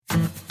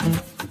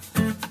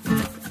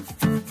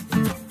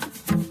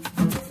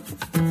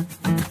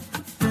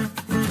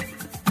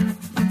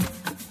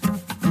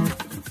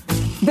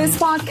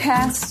This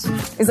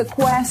podcast is a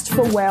quest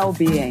for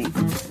well-being,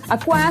 a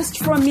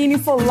quest for a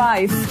meaningful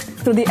life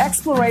through the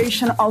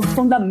exploration of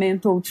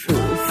fundamental truth.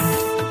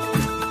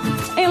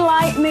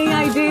 Enlightening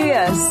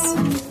ideas,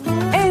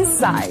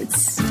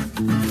 insights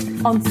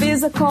on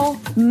physical,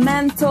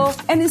 mental,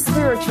 and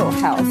spiritual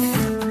health.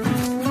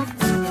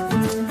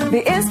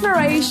 The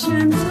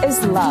inspiration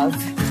is love.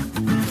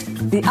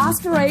 The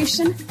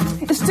aspiration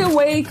is to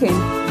awaken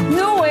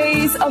new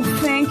ways of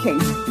thinking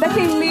that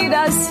can lead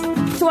us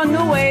to a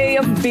new way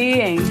of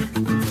being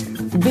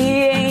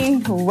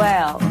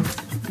well.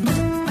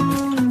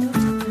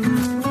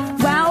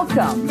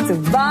 Welcome to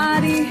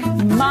Body,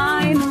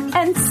 Mind,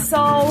 and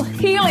Soul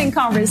Healing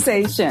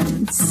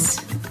Conversations.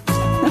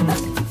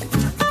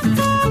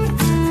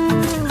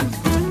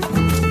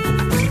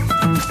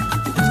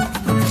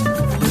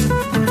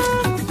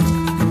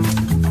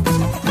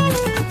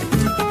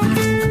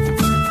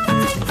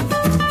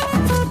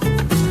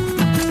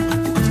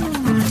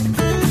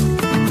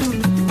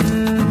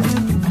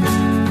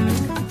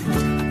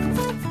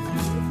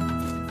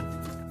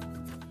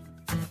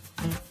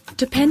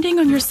 Depending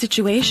on your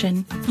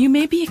situation, you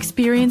may be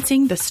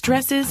experiencing the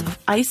stresses of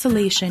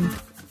isolation,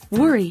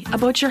 worry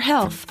about your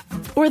health,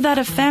 or that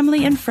of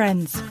family and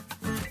friends.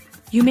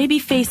 You may be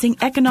facing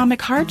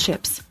economic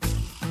hardships.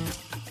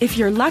 If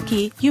you're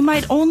lucky, you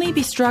might only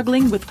be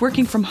struggling with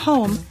working from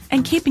home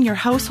and keeping your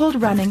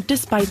household running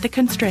despite the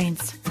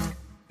constraints.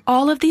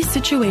 All of these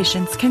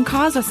situations can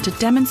cause us to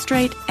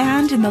demonstrate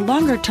and, in the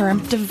longer term,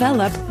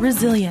 develop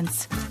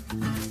resilience.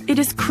 It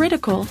is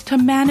critical to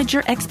manage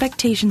your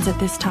expectations at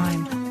this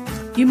time.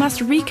 You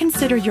must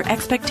reconsider your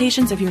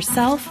expectations of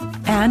yourself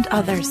and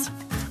others.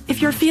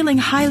 If you're feeling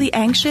highly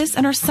anxious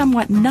and are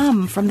somewhat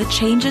numb from the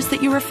changes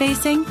that you are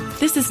facing,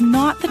 this is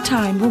not the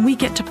time when we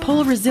get to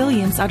pull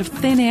resilience out of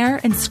thin air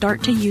and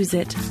start to use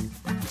it.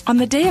 On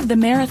the day of the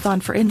marathon,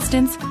 for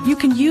instance, you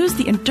can use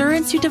the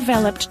endurance you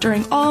developed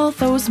during all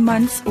those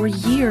months or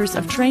years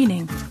of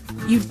training.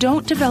 You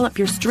don't develop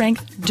your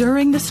strength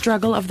during the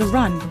struggle of the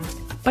run,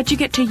 but you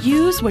get to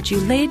use what you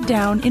laid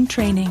down in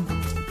training.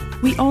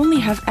 We only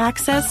have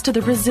access to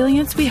the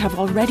resilience we have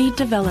already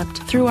developed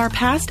through our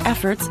past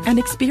efforts and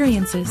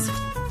experiences.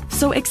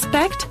 So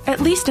expect,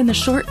 at least in the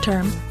short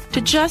term,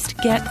 to just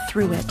get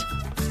through it.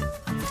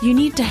 You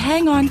need to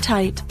hang on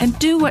tight and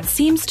do what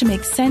seems to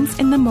make sense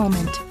in the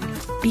moment.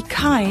 Be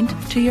kind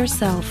to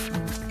yourself.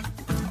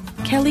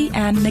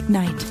 Kelly-Ann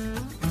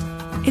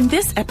McKnight. In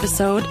this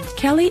episode,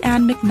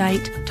 Kelly-Ann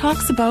McKnight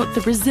talks about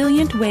the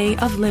resilient way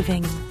of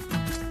living.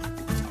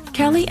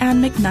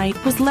 Kelly-Ann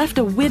McKnight was left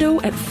a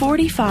widow at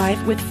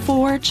 45 with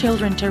 4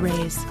 children to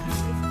raise.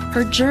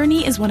 Her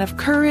journey is one of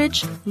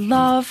courage,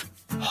 love,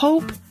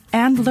 hope,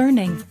 and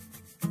learning.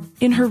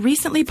 In her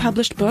recently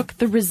published book,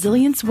 The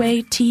Resilience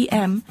Way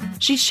TM,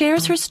 she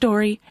shares her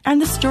story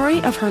and the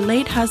story of her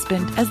late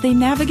husband as they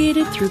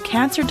navigated through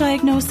cancer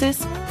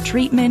diagnosis,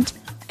 treatment,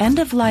 end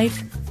of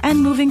life, and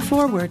moving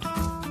forward.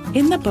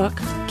 In the book,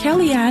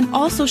 Kelly-Ann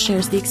also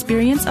shares the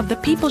experience of the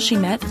people she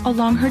met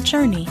along her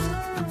journey.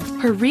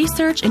 Her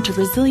research into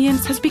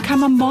resilience has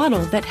become a model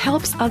that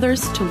helps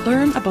others to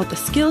learn about the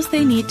skills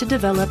they need to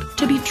develop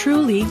to be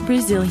truly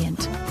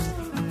resilient.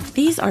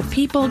 These are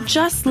people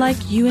just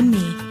like you and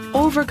me,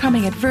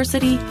 overcoming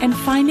adversity and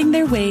finding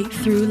their way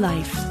through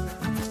life.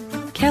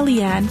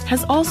 Kelly-Ann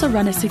has also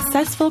run a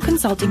successful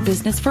consulting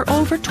business for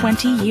over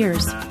 20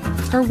 years.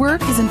 Her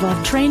work has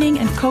involved training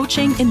and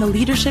coaching in the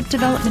leadership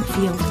development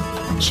field.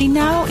 She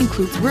now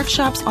includes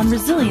workshops on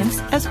resilience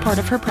as part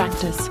of her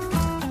practice.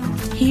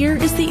 Here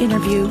is the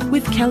interview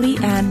with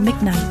Kelly-Ann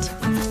McKnight.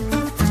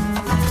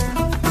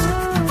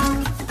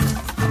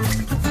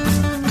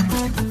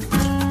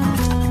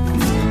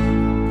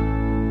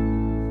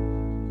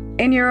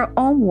 In your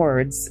own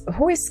words,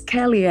 who is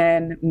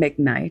Kelly-Ann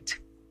McKnight?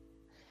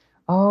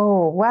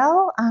 Oh,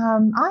 well,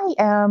 I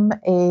am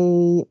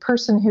a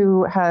person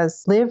who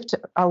has lived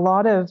a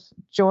lot of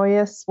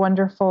joyous,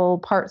 wonderful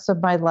parts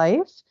of my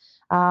life.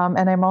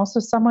 And I'm also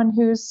someone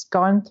who's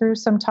gone through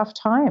some tough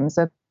times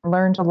and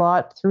learned a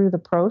lot through the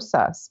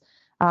process.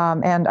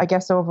 And I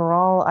guess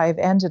overall, I've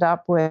ended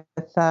up with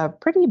a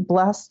pretty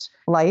blessed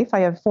life. I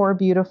have 4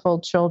 beautiful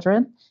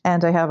children,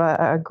 and I have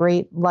a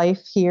great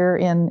life here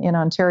in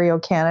Ontario,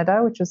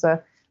 Canada, which is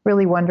a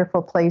really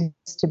wonderful place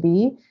to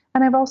be.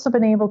 And I've also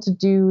been able to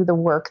do the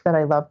work that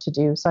I love to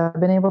do. So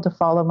I've been able to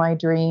follow my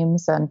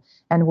dreams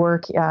and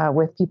work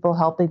with people,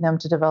 helping them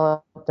to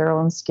develop their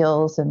own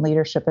skills in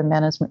leadership and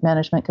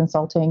management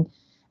consulting.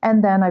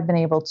 And then I've been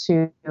able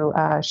to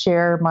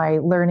share my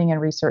learning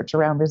and research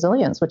around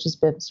resilience, which has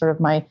been sort of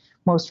my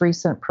most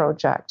recent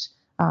project.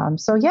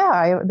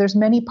 There's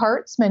many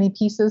parts, many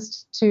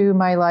pieces to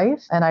my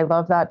life, and I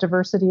love that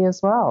diversity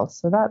as well.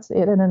 So that's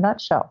it in a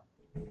nutshell.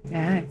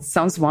 Yeah, it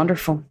sounds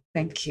wonderful.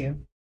 Thank you.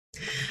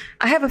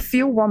 I have a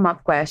few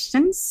warm-up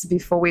questions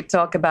before we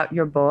talk about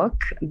your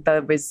book,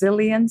 The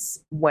Resilience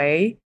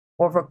Way,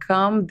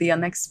 Overcome the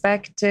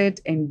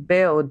Unexpected and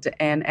Build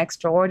an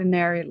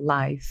Extraordinary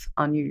Life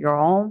on your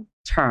own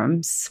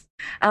terms.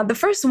 The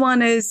first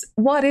one is,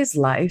 what is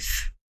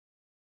life?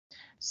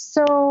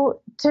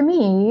 So to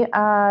me,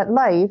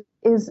 life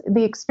is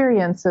the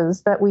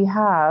experiences that we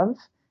have,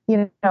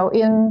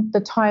 in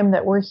the time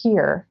that we're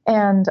here.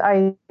 And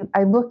I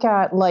look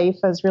at life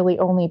as really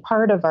only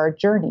part of our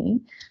journey,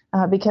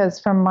 because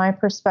from my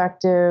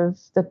perspective,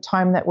 the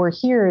time that we're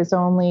here is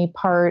only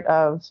part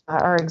of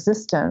our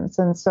existence.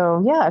 And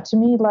so, yeah, to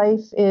me,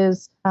 life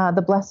is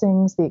the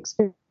blessings, the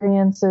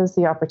experiences,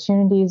 the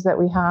opportunities that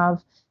we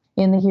have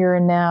in the here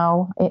and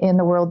now, in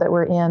the world that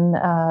we're in,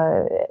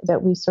 that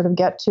we sort of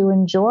get to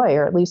enjoy,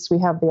 or at least we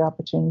have the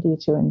opportunity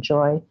to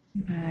enjoy.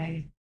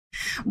 Right.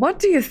 What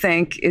do you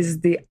think is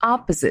the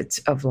opposite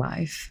of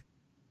life?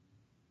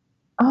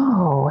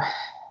 Oh,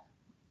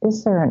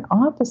 is there an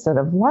opposite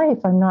of life?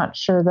 I'm not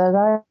sure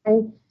that I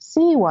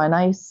see one.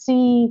 I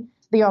see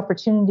the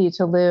opportunity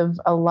to live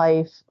a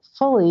life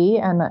fully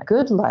and a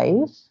good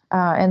life.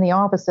 And the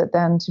opposite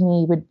then to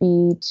me would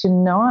be to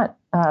not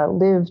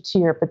live to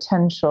your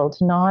potential,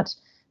 to not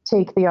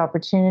take the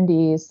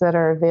opportunities that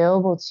are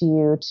available to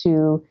you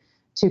to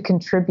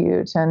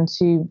contribute and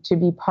to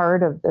be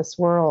part of this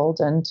world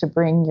and to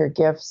bring your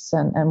gifts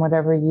and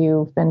whatever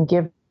you've been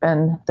given.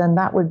 Then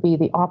that would be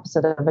the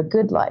opposite of a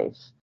good life.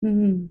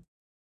 Mm-hmm.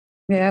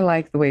 Yeah, I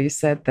like the way you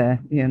said that.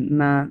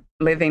 Not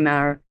living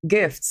our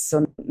gifts,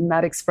 so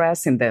not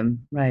expressing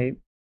them, right?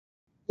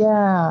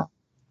 Yeah,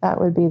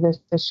 that would be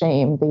the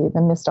shame,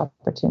 the missed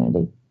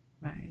opportunity.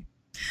 Right.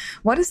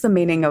 What is the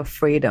meaning of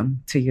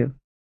freedom to you?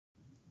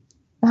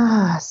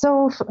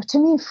 So to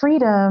me,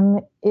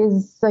 freedom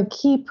is a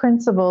key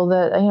principle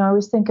that, I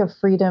always think of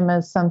freedom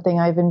as something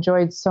I've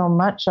enjoyed so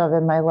much of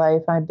in my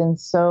life. I've been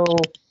so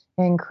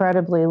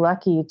incredibly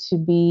lucky to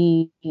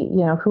be,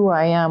 who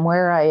I am,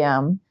 where I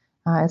am.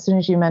 As soon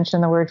as you mention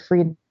the word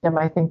freedom,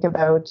 I think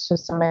about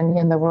just so many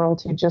in the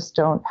world who just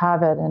don't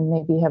have it and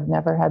maybe have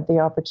never had the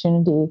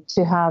opportunity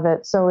to have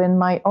it. So in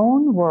my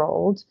own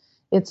world,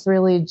 it's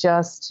really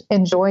just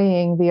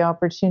enjoying the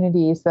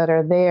opportunities that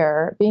are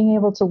there, being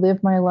able to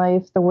live my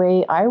life the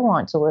way I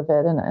want to live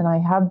it. And I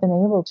have been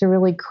able to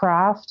really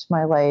craft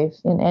my life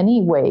in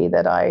any way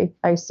that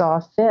I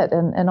saw fit,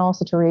 and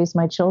also to raise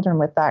my children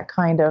with that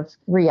kind of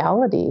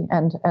reality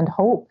and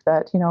hope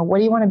that, what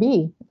do you want to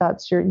be?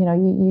 That's your,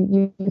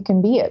 you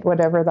can be it,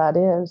 whatever that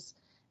is.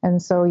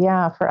 And so,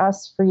 yeah, for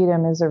us,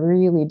 freedom is a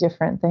really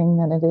different thing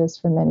than it is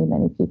for many,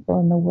 many people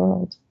in the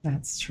world.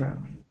 That's true.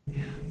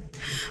 Yeah.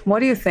 What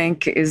do you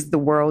think is the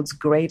world's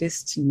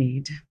greatest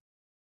need?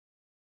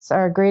 So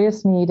our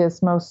greatest need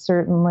is most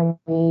certainly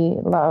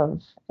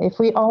love. If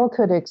we all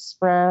could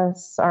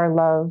express our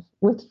love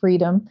with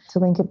freedom, to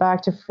link it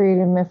back to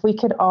freedom, if we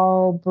could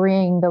all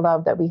bring the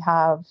love that we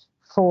have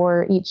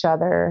for each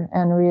other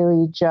and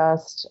really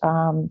just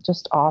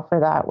offer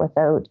that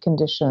without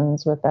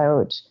conditions,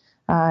 without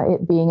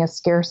it being a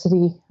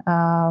scarcity,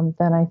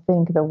 then I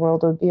think the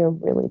world would be a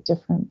really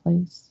different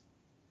place.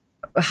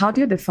 How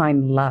do you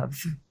define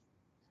love?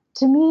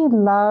 To me,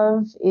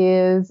 love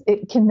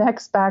it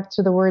connects back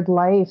to the word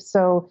life.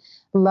 So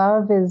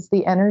love is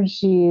the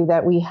energy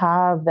that we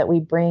have, that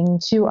we bring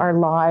to our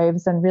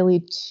lives and really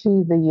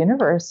to the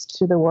universe,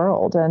 to the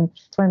world. And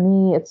for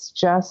me, it's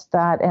just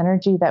that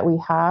energy that we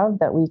have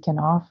that we can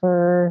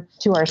offer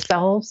to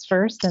ourselves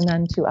first and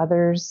then to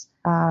others,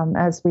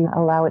 as we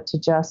allow it to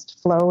just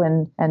flow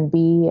and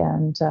be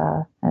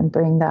and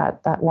bring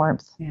that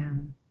warmth. Yeah.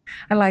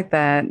 I like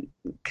that,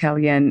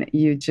 Kellyanne.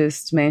 You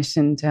just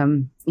mentioned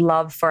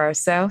love for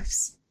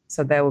ourselves.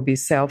 So that would be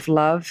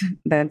self-love.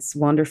 That's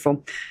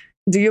wonderful.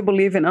 Do you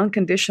believe in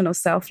unconditional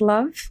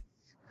self-love?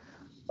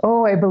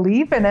 Oh, I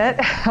believe in it.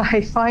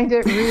 I find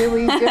it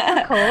really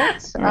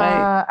difficult.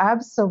 Right.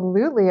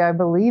 Absolutely, I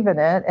believe in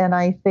it. And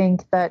I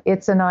think that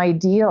it's an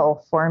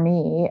ideal for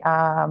me.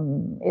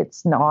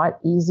 It's not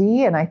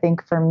easy. And I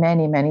think for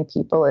many, many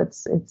people,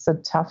 it's a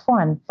tough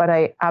one. But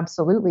I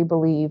absolutely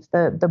believe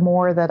that the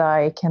more that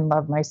I can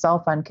love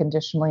myself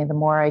unconditionally, the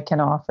more I can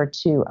offer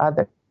to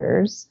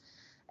others.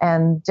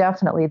 And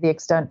definitely the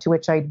extent to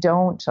which I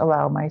don't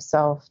allow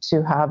myself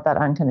to have that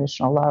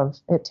unconditional love,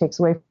 it takes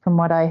away from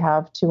what I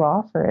have to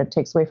offer. It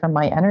takes away from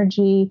my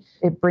energy.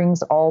 It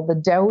brings all the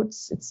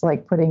doubts. It's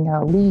like putting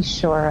a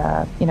leash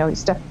or,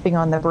 stepping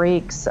on the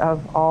brakes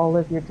of all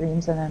of your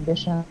dreams and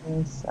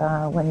ambitions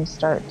when you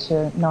start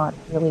to not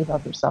really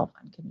love yourself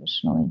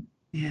unconditionally.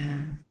 Yeah.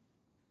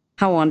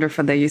 How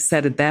wonderful that you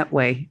said it that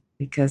way,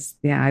 because,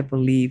 I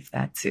believe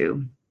that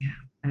too. Yeah,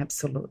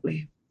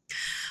 absolutely.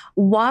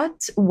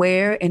 What,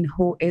 where, and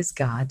who is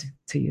God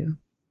to you?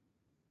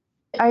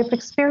 I've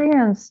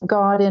experienced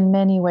God in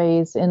many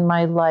ways in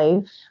my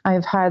life.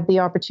 I've had the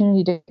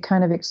opportunity to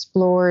kind of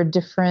explore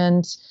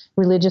different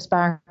religious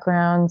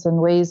backgrounds and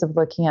ways of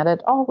looking at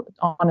it, all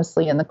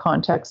honestly in the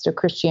context of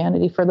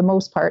Christianity for the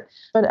most part.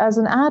 But as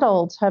an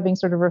adult, having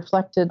sort of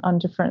reflected on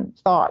different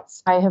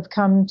thoughts, I have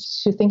come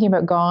to thinking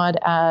about God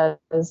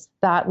as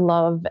that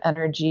love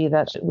energy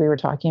that we were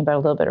talking about a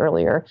little bit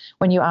earlier.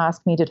 When you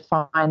ask me to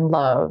define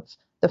love,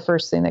 the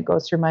first thing that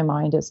goes through my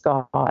mind is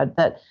God,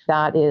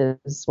 that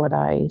is what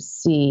I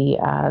see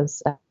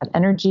as an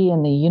energy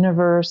in the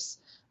universe,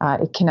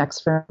 It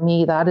connects for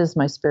me. That is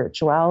my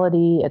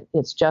spirituality.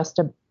 It's just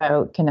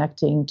about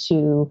connecting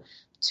to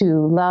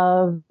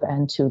love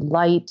and to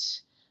light,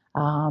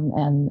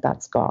 and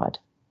that's God.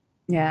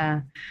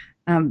 Yeah.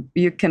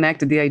 You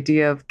connected the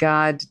idea of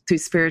God to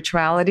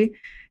spirituality.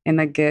 And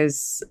I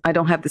guess I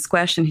don't have this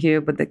question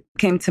here, but that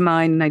came to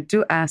mind. And I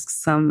do ask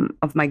some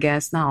of my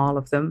guests, not all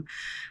of them,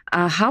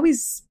 how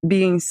is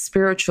being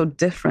spiritual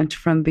different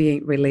from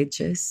being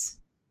religious?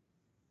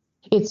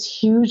 It's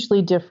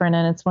hugely different.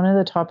 And it's one of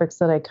the topics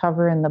that I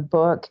cover in the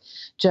book,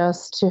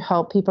 just to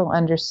help people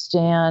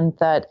understand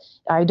that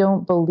I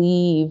don't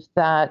believe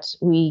that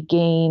we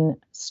gain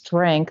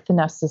strength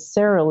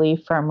necessarily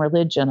from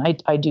religion.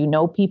 I do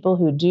know people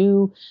who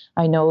do.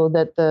 I know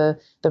that the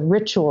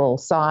ritual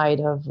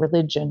side of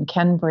religion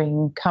can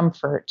bring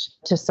comfort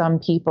to some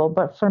people.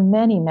 But for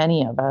many,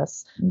 many of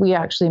us, we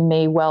actually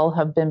may well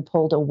have been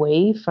pulled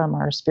away from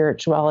our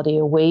spirituality,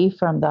 away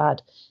from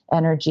that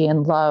energy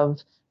and love,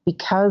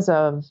 because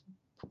of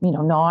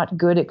not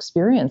good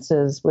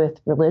experiences with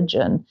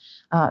religion.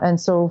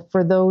 And so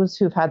for those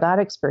who've had that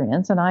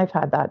experience, and I've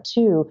had that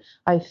too,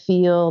 I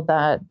feel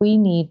that we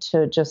need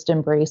to just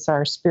embrace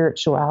our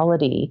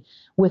spirituality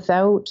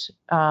without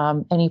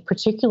any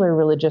particular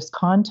religious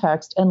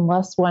context,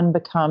 unless one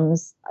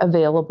becomes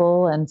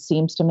available and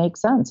seems to make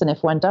sense. And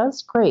if one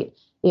does, great.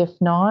 If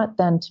not,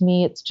 then to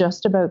me, it's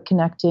just about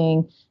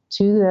connecting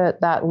to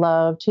that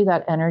love, to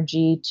that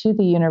energy, to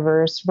the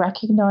universe,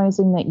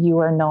 recognizing that you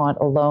are not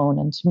alone.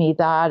 And to me,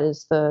 that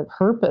is the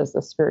purpose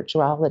of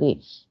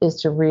spirituality, is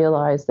to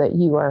realize that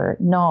you are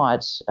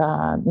not,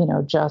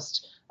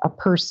 just a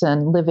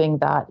person living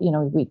that,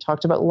 we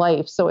talked about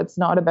life. So it's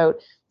not about,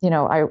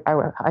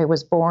 I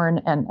was born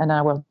and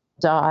I will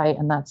die,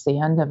 and that's the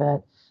end of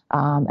it.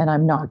 And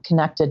I'm not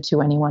connected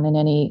to anyone in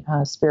any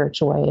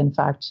spiritual way. In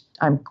fact,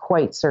 I'm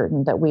quite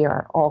certain that we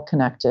are all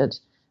connected.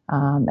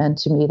 And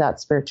to me,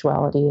 that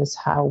spirituality is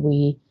how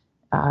we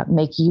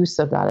make use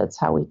of that. It's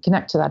how we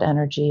connect to that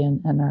energy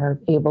and are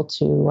able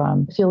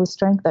to feel the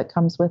strength that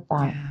comes with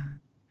that.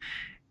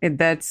 Yeah.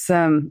 That's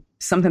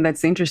something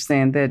that's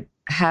interesting that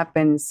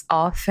happens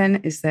often,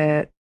 is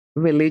that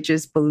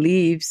religious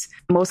beliefs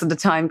most of the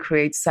time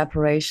create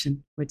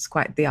separation, which is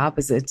quite the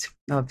opposite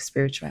of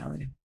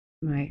spirituality.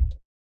 Right.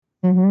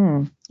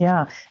 Mm-hmm.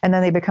 Yeah. And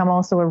then they become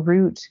also a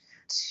route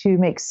to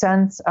make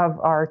sense of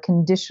our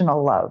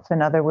conditional love.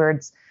 In other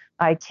words,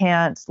 I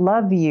can't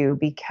love you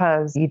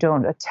because you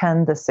don't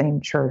attend the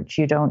same church.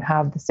 You don't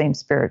have the same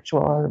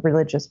spiritual or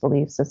religious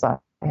beliefs as I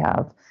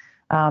have.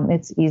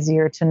 It's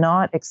easier to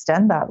not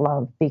extend that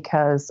love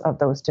because of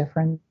those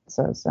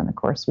differences. And of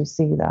course, we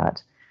see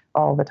that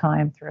all the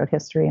time throughout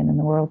history and in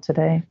the world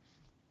today.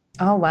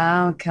 Oh,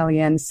 wow,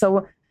 Kellyanne.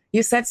 So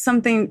you said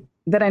something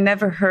that I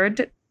never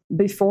heard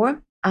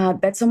before.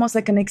 That's almost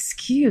like an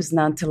excuse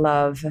not to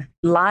love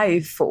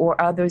life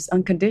or others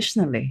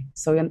unconditionally.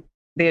 So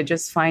they're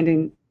just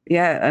finding,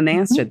 an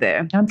answer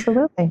there.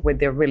 Absolutely. With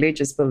their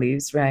religious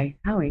beliefs, right?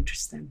 How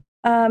interesting.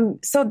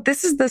 So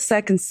this is the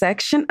second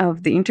section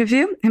of the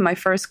interview. And my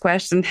first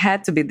question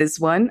had to be this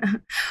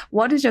one.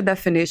 What is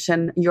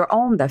your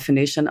own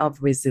definition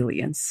of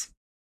resilience?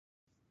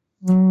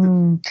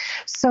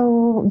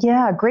 So,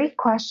 great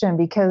question,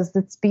 because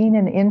it's been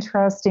an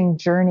interesting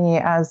journey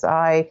as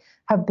I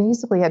have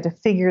basically had to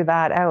figure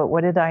that out.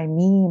 What did I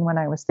mean when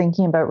I was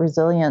thinking about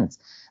resilience?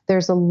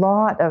 There's a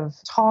lot of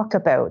talk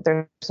about,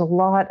 there's a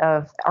lot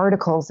of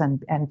articles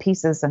and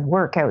pieces and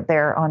work out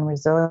there on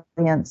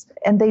resilience,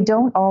 and they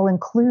don't all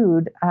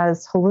include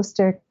as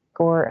holistic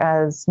or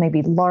as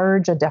maybe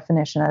large a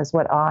definition as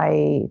what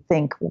I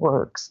think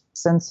works.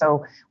 And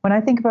so when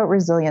I think about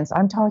resilience,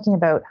 I'm talking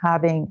about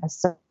having a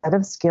set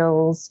of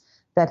skills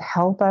that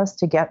help us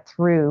to get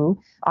through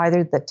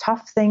either the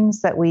tough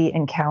things that we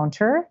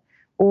encounter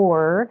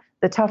or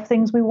the tough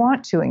things we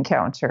want to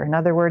encounter. In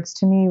other words,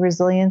 to me,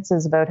 resilience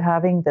is about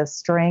having the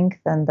strength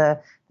and the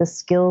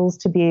skills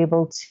to be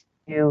able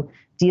to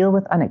deal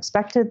with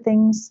unexpected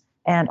things,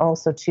 and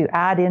also to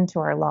add into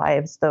our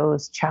lives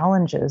those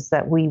challenges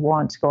that we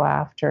want to go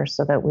after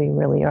so that we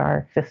really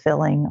are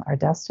fulfilling our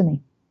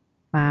destiny.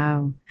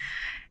 Wow.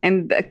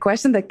 And a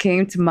question that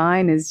came to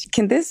mind is,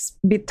 can this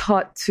be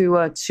taught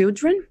to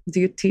children? Do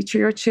you teach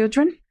your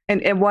children?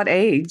 And at what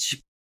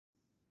age?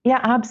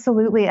 Yeah,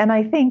 absolutely. And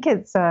I think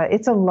it's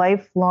a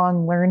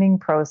lifelong learning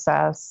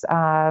process.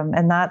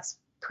 And that's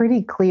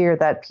pretty clear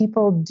that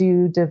people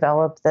do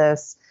develop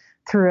this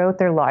throughout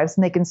their lives,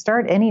 and they can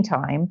start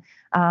anytime.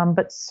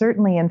 But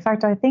certainly, in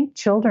fact, I think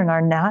children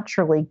are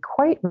naturally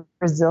quite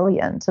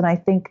resilient. And I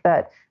think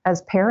that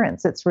as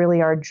parents, it's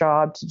really our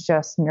job to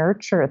just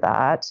nurture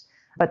that.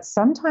 But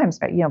sometimes,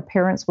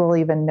 parents will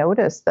even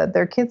notice that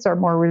their kids are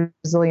more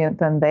resilient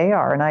than they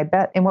are. And I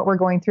bet in what we're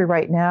going through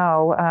right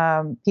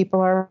now,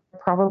 people are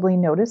probably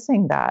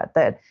noticing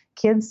that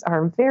kids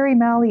are very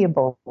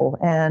malleable,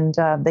 and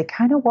they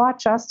kind of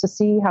watch us to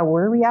see how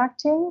we're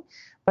reacting.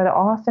 But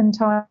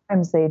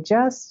oftentimes they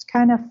just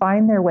kind of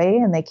find their way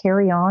and they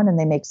carry on and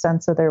they make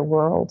sense of their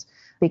world,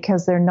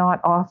 because they're not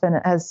often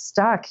as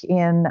stuck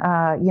in,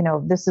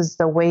 this is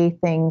the way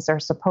things are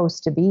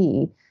supposed to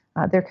be.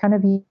 they're kind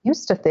of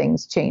used to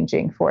things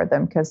changing for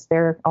them because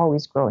they're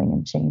always growing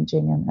and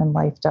changing, and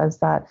life does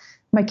that.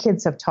 My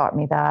kids have taught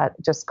me that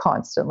just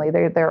constantly.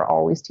 They're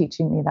always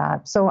teaching me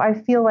that. So I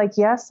feel like,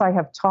 yes, I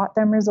have taught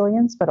them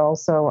resilience, but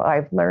also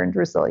I've learned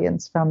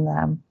resilience from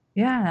them.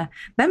 Yeah,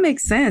 that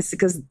makes sense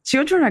because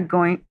children are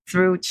going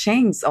through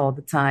change all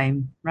the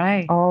time,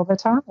 right? All the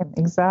time.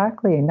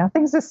 Exactly.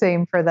 Nothing's the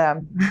same for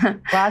them.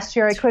 Last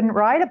year, I couldn't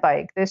ride a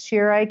bike. This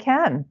year, I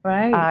can.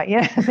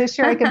 Right. This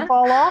year, I can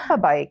fall off a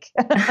bike.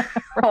 Right?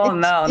 Oh,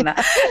 no.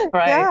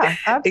 Right. Yeah,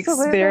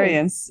 absolutely.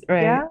 Experience.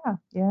 Right. Yeah.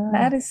 Yeah.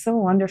 That is so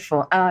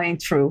wonderful. And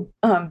true.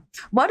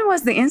 What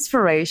was the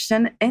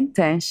inspiration,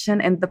 intention,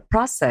 and the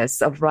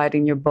process of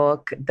writing your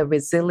book, The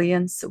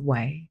Resilience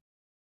Way?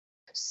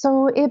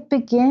 So it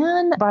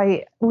began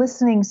by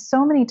listening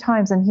so many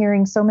times and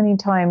hearing so many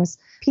times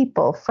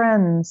people,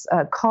 friends,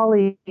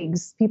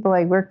 colleagues, people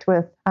I worked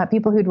with,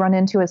 people who'd run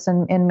into us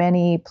in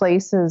many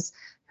places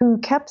who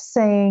kept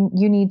saying,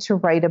 you need to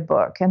write a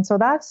book. And so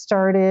that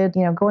started,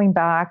 going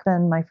back.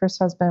 Then my first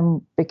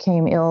husband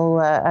became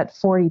ill at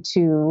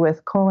 42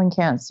 with colon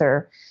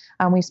cancer.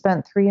 We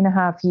spent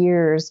 3.5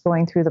 years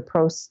going through the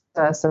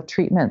process of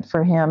treatment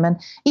for him. And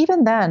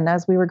even then,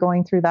 as we were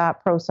going through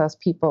that process,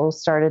 people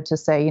started to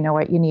say, you know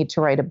what, you need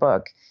to write a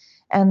book.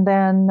 And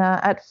then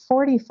at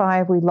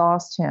 45, we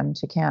lost him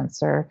to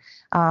cancer.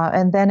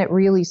 And then it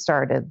really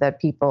started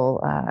that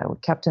people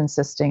kept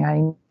insisting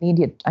I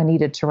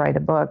needed to write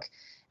a book.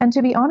 And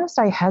to be honest,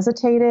 I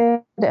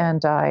hesitated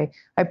and I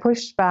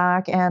pushed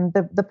back. And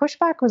the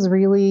pushback was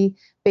really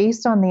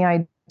based on the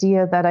idea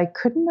that I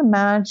couldn't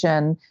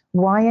imagine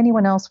why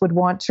anyone else would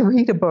want to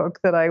read a book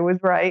that I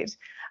would write.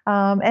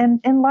 And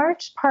in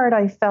large part,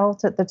 I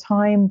felt at the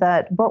time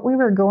that what we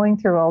were going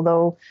through,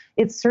 although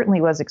it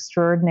certainly was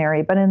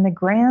extraordinary, but in the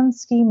grand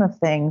scheme of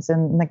things,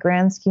 and in the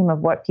grand scheme of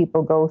what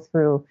people go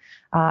through,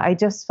 I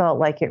just felt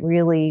like it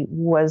really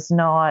was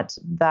not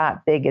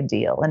that big a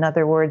deal. In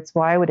other words,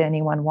 why would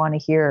anyone want to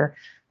hear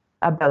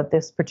about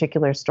this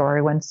particular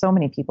story when so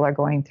many people are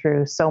going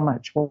through so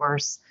much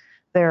worse?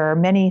 There are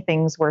many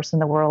things worse in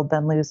the world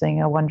than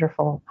losing a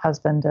wonderful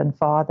husband and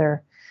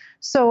father.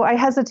 So I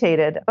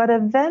hesitated, but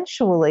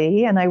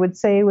eventually, and I would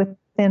say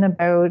within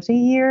about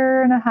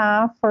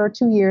 1.5 or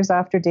 2 years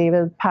after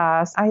David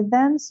passed, I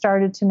then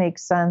started to make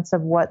sense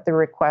of what the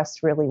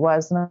request really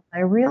was. And I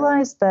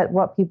realized that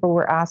what people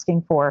were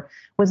asking for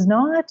was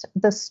not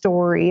the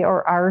story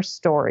or our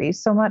story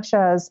so much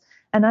as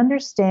an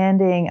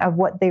understanding of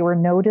what they were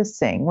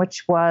noticing,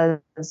 which was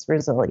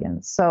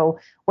resilience. So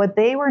what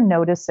they were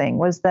noticing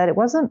was that it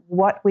wasn't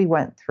what we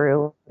went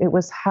through, it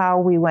was how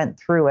we went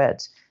through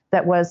it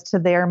that was, to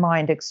their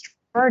mind,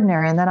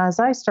 extraordinary. And then as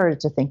I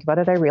started to think about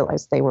it, I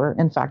realized they were,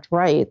 in fact,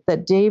 right,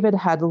 that David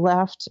had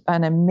left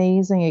an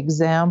amazing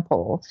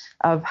example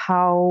of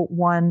how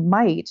one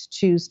might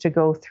choose to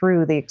go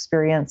through the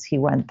experience he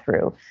went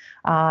through.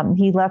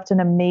 He left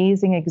an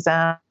amazing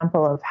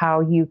example of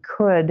how you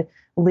could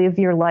live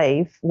your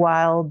life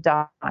while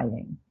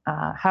dying,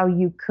 how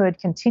you could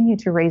continue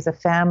to raise a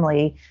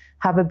family,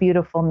 have a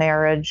beautiful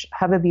marriage,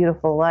 have a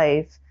beautiful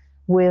life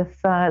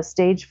with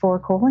stage 4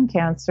 colon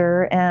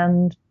cancer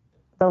and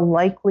the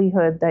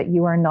likelihood that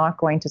you are not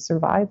going to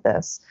survive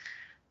this.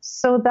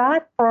 So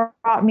that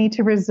brought me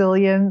to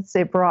resilience.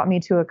 It brought me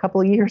to a couple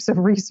of years of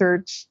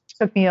research. It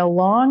took me a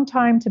long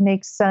time to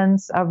make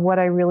sense of what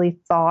I really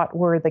thought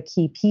were the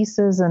key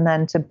pieces, and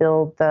then to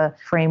build the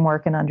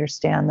framework and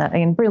understand that,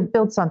 and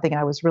build something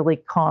I was really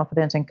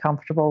confident and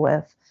comfortable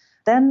with.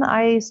 Then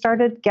I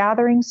started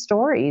gathering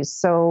stories.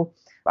 So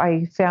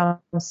I found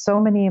so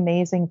many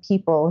amazing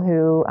people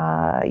who,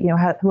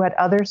 who had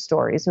other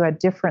stories, who had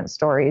different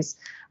stories,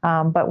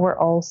 but were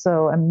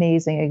also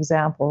amazing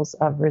examples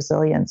of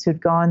resilience,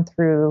 who'd gone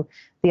through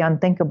the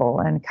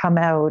unthinkable and come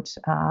out,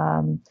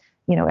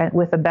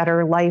 with a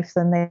better life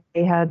than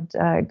they had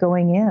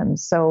going in.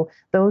 So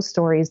those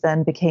stories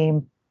then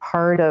became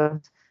part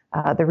of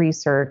the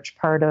research,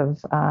 part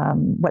of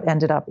what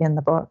ended up in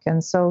the book.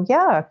 And so,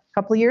 a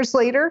couple of years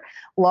later,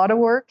 a lot of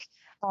work.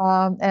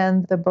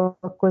 And the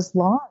book was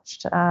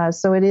launched.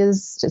 So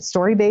it's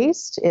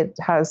story-based. It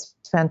has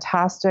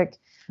fantastic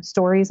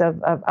stories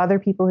of other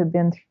people who've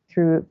been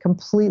through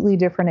completely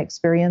different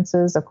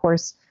experiences. Of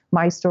course,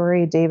 my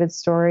story, David's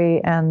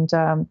story, and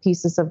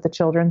pieces of the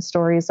children's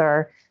stories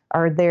are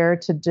there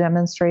to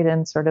demonstrate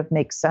and sort of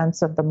make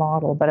sense of the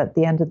model. But at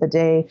the end of the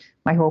day,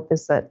 my hope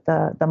is that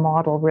the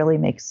model really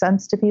makes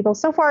sense to people.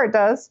 So far it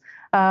does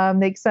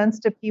make sense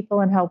to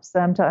people and helps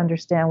them to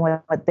understand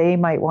what they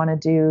might want to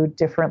do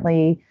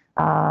differently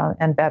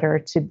and better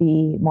to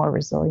be more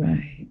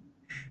resilient. Right.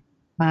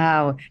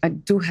 Wow. I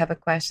do have a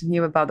question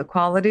here about the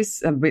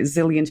qualities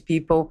resilient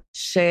people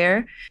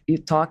share. You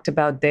talked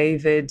about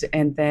David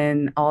and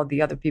then all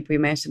the other people you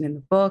mentioned in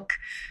the book.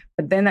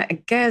 But then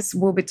I guess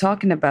we'll be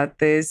talking about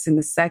this in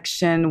the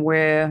section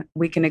where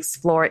we can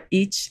explore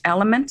each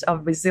element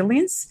of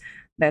resilience.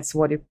 That's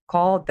what you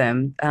call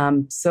them.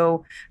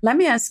 So let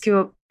me ask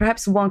you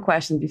perhaps one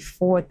question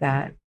before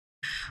that.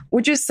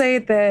 Would you say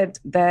that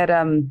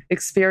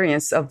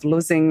experience of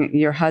losing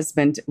your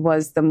husband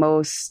was the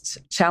most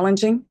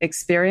challenging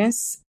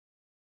experience?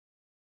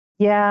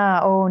 Yeah,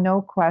 oh,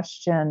 no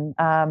question.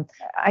 I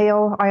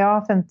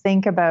often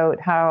think about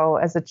how,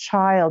 as a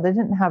child, I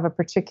didn't have a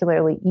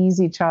particularly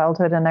easy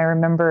childhood. And I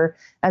remember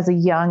as a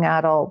young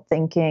adult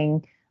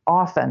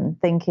often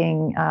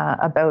thinking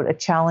about a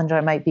challenge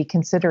I might be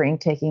considering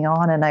taking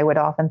on. And I would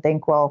often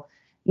think, well,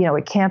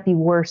 it can't be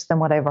worse than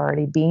what I've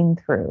already been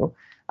through.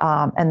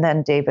 And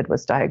then David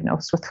was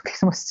diagnosed with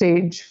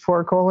stage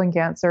 4 colon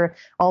cancer.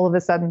 All of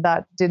a sudden,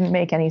 that didn't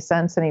make any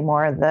sense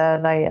anymore.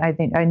 That I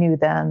think I knew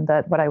then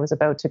that what I was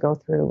about to go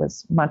through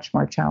was much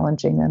more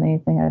challenging than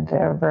anything I'd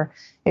ever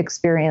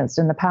experienced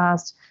in the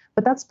past.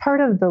 But that's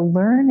part of the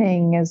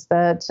learning, is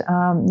that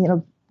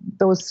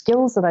those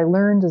skills that I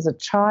learned as a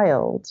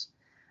child,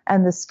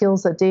 and the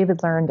skills that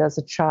David learned as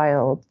a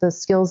child, the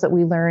skills that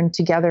we learned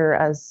together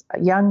as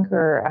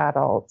younger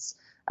adults,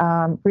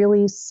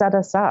 really set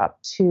us up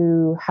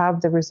to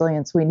have the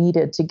resilience we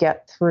needed to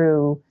get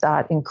through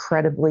that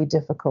incredibly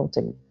difficult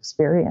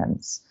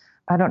experience.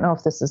 I don't know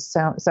if this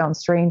sounds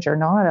strange or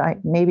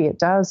not. Maybe it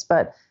does,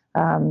 but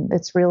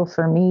it's real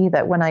for me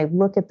that when I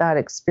look at that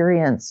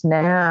experience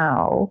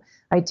now,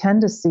 I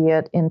tend to see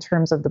it in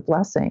terms of the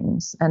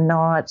blessings and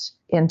not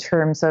in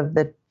terms of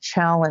the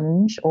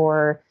challenge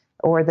or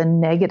the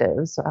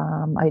negatives.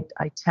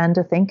 I tend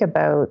to think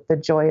about the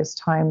joyous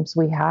times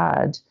we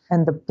had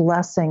and the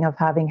blessing of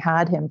having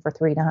had him for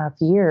 3.5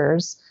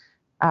 years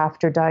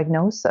after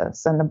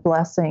diagnosis, and the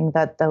blessing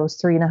that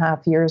those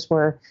 3.5 years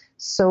were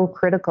so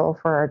critical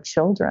for our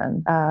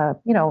children.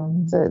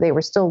 They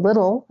were still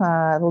little.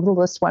 The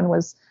littlest one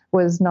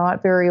was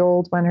not very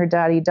old when her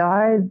daddy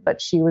died,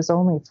 but she was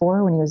only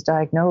 4 when he was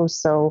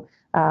diagnosed. So,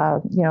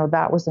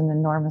 that was an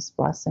enormous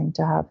blessing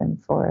to have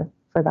him for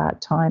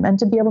that time, and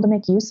to be able to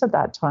make use of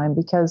that time,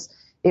 because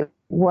it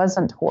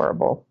wasn't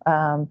horrible.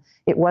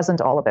 It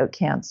wasn't all about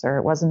cancer.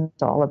 It wasn't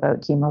all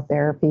about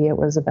chemotherapy. It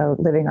was about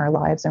living our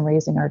lives and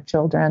raising our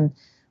children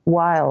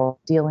while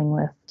dealing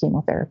with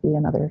chemotherapy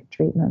and other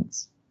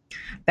treatments.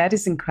 That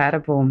is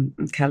incredible,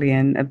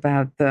 Kellyanne,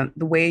 about the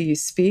way you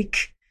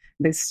speak,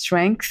 the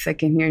strength I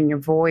can hear in your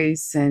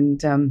voice, and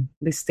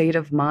the state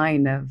of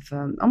mind of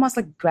almost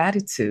like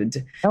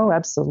gratitude. Oh,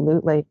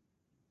 absolutely.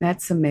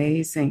 That's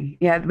amazing.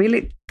 Yeah,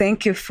 really,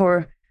 thank you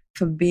for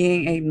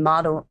being a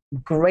model,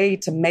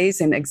 great,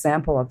 amazing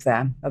example of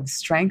that, of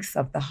strength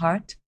of the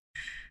heart.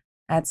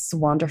 That's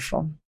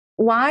wonderful.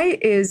 Why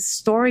is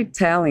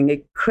storytelling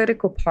a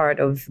critical part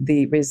of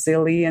the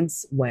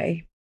resilience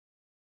way?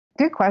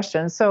 Good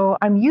question. So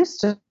I'm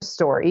used to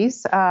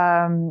stories.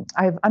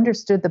 I've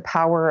understood the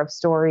power of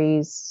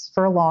stories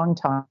for a long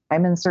time,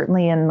 and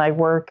certainly in my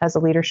work as a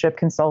leadership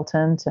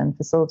consultant and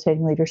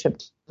facilitating leadership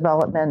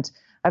development,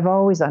 I've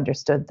always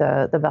understood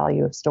the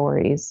value of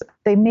stories.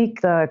 They make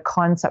the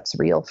concepts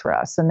real for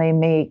us, and they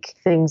make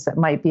things that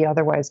might be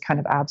otherwise kind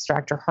of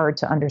abstract or hard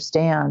to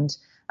understand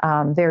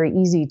very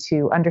easy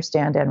to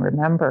understand and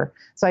remember.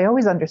 So I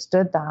always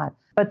understood that.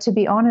 But to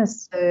be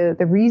honest,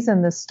 the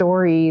reason the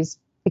stories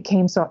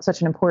became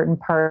such an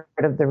important part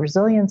of the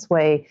resilience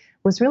way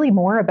was really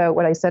more about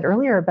what I said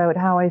earlier about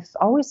how I've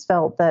always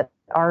felt that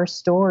our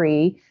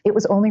story, it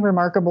was only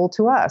remarkable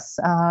to us.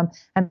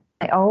 And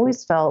I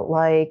always felt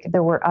like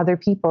there were other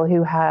people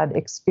who had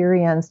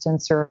experienced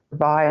and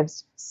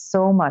survived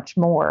so much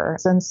more.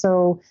 And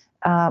so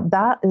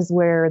that is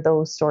where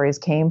those stories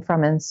came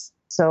from. And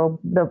so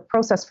the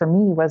process for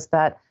me was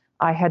that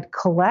I had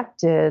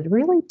collected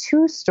really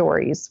 2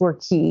 stories were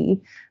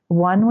key.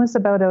 One was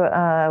about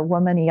a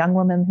young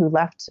woman who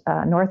left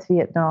North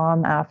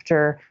Vietnam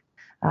after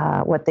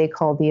what they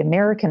call the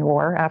American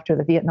War, after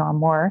the Vietnam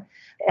War,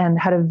 and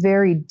had a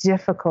very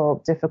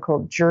difficult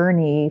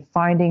journey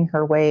finding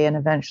her way and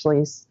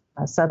eventually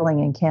settling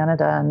in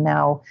Canada and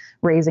now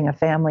raising a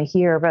family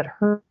here. But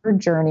her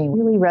journey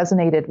really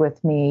resonated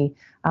with me.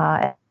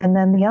 And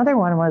then the other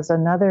one was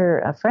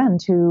a friend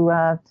who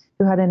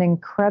had an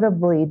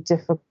incredibly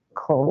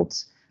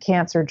difficult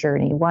cancer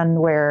journey, one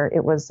where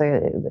it was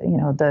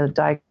the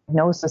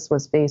diagnosis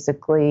was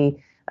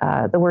basically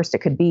the worst it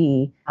could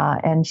be,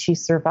 and she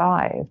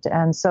survived.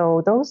 And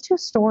so those 2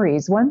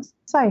 stories, once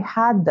I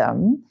had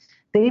them,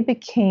 they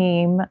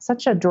became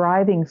such a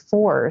driving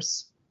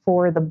force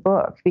for the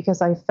book,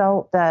 because I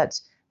felt that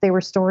they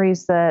were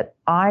stories that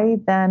I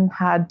then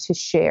had to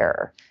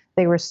share.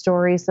 They were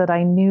stories that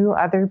I knew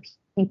other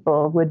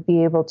people would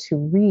be able to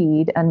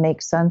read and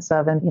make sense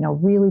of and,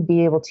 really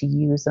be able to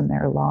use in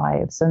their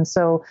lives. And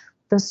so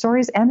the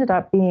stories ended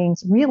up being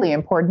really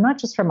important, not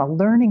just from a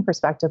learning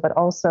perspective, but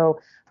also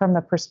from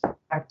the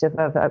perspective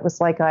of it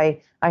was like I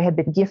had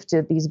been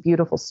gifted these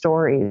beautiful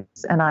stories,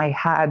 and I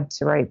had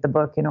to write the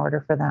book in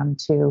order for them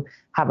to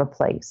have a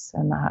place.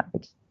 And that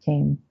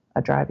became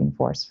a driving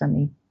force for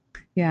me.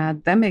 Yeah,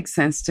 that makes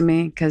sense to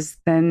me, because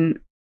then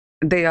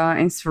they are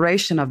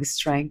inspiration of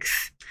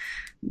strength.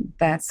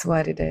 That's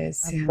what it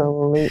is.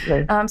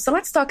 Absolutely. Yeah. So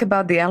let's talk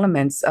about the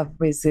elements of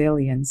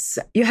resilience.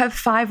 You have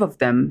 5 of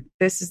them.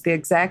 This is the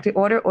exact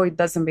order, or it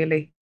doesn't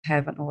really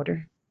have an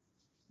order?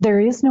 There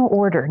is no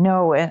order,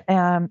 no.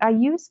 I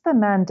use the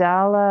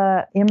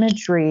mandala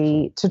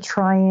imagery to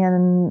try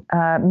and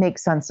make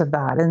sense of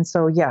that. And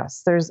so,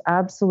 yes, there's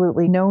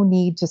absolutely no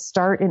need to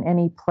start in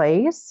any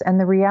place. And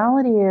the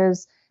reality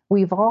is,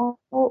 we've all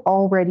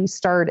already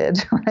started,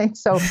 right?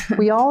 So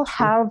we all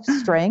have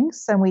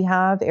strengths and we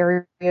have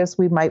areas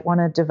we might want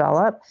to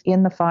develop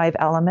in the 5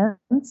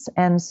 elements.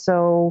 And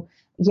so,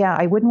 yeah,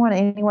 I wouldn't want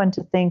anyone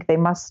to think they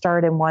must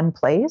start in one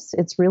place.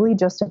 It's really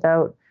just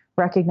about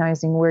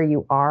recognizing where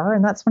you are.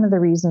 And that's one of the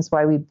reasons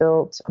why we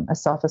built a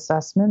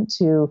self-assessment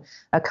to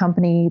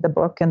accompany the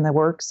book and the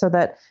work, so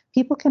that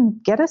people can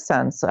get a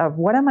sense of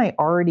what am I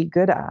already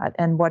good at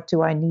and what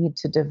do I need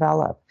to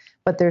develop.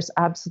 But there's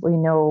absolutely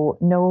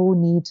no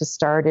need to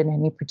start in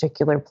any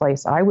particular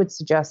place. I would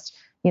suggest,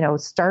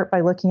 start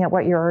by looking at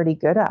what you're already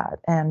good at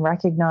and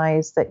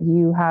recognize that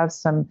you have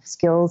some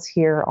skills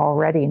here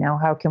already. Now,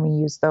 how can we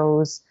use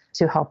those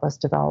to help us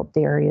develop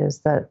the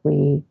areas that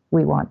we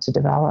want to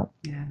develop?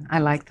 Yeah, I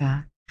like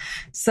that.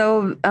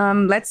 So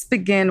let's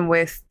begin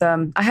with,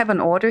 I have an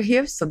order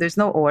here. So there's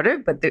no order,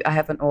 but I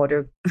have an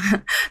order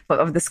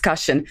of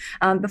discussion.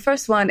 The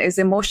first one is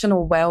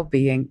emotional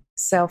well-being,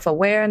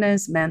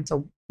 self-awareness,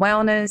 mental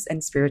wellness,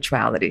 and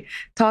spirituality.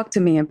 Talk to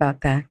me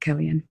about that,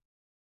 Killian.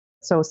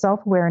 So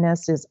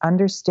self-awareness is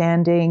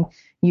understanding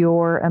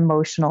your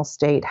emotional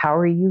state. How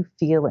are you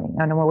feeling?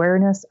 An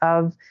awareness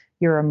of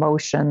your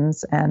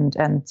emotions and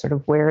sort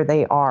of where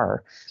they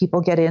are.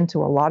 People get into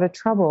a lot of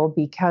trouble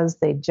because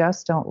they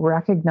just don't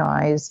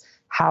recognize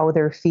how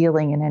they're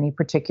feeling in any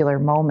particular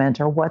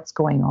moment or what's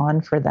going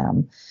on for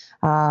them.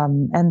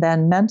 And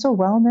then mental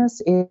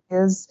wellness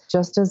is,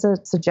 just as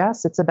it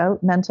suggests, it's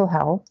about mental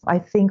health. I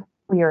think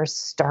we are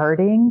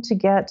starting to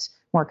get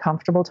more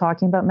comfortable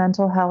talking about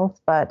mental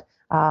health, but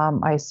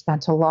I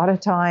spent a lot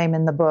of time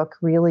in the book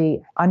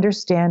really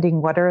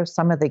understanding what are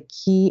some of the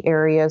key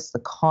areas, the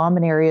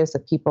common areas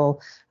that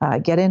people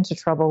get into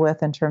trouble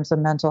with in terms of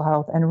mental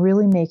health, and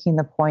really making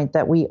the point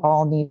that we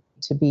all need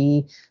to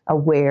be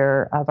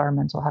aware of our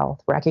mental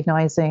health,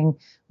 recognizing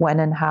when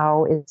and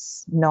how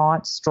it's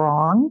not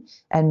strong,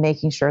 and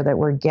making sure that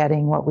we're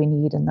getting what we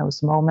need in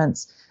those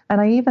moments.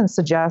 And I even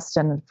suggest,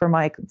 and from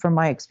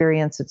my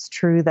experience, it's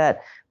true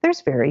that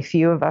there's very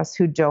few of us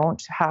who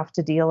don't have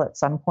to deal at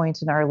some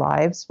point in our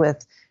lives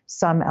with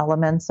some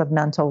elements of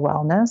mental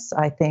wellness.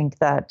 I think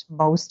that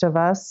most of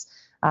us,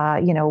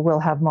 will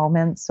have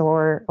moments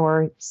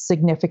or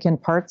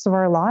significant parts of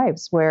our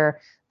lives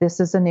where this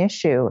is an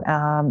issue.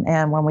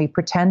 And when we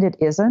pretend it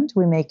isn't,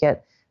 we make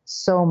it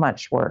so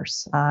much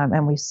worse.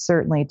 And we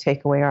certainly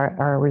take away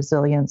our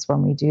resilience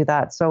when we do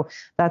that. So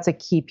that's a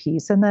key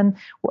piece. And then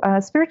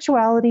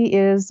spirituality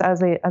is,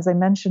 as I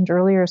mentioned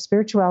earlier,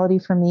 spirituality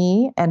for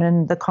me, and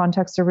in the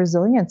context of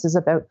resilience, is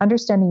about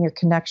understanding your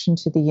connection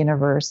to the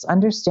universe,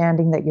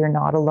 understanding that you're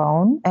not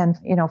alone. And,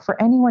 for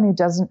anyone who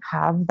doesn't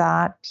have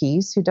that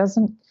piece, who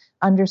doesn't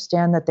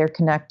understand that they're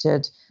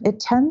connected, it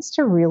tends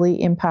to really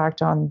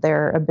impact on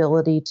their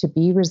ability to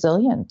be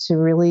resilient, to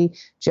really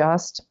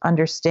just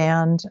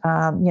understand,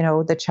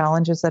 the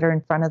challenges that are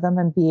in front of them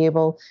and be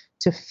able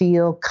to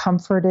feel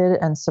comforted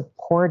and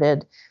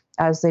supported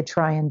as they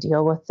try and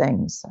deal with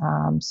things.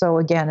 So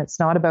again, it's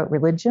not about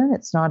religion.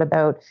 It's not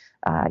about,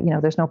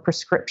 there's no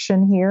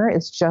prescription here.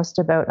 It's just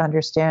about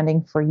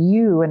understanding for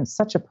you, and it's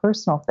such a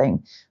personal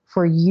thing,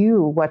 for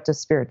you, what does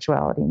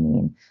spirituality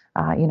mean?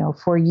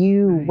 For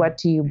you, right. What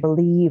do you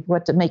believe?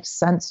 What makes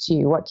sense to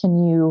you? What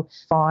can you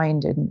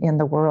find in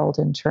the world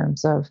in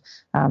terms of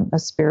a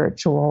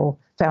spiritual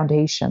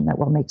foundation that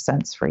will make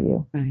sense for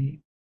you? Right.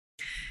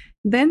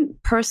 Then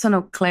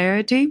personal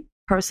clarity,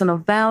 personal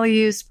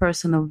values,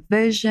 personal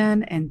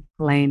vision, and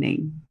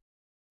planning.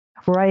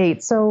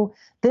 Right. So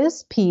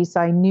this piece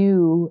I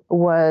knew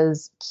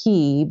was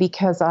key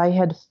because I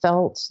had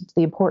felt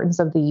the importance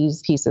of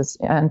these pieces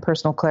and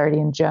personal clarity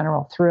in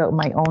general throughout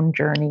my own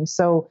journey.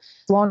 So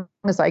as long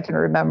as I can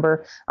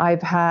remember,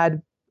 I've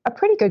had a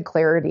pretty good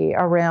clarity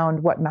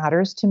around what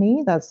matters to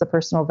me. That's the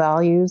personal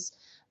values,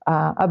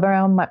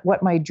 around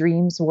what my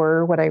dreams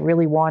were, what I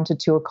really wanted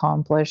to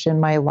accomplish in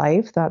my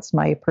life. That's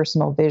my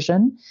personal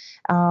vision.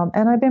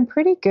 And I've been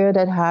pretty good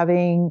at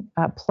having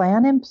a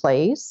plan in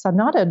place. I'm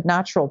not a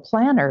natural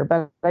planner,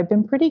 but I've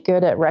been pretty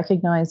good at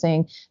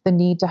recognizing the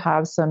need to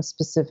have some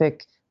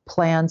specific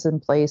plans in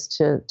place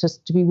to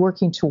be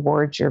working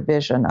towards your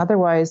vision.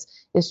 Otherwise,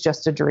 it's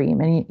just a dream.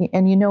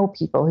 And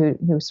people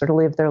who sort of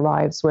live their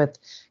lives with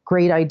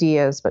great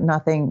ideas, but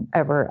nothing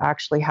ever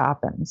actually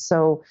happens.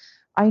 So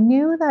I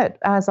knew that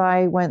as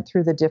I went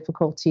through the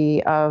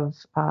difficulty of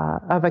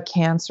a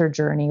cancer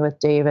journey with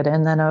David,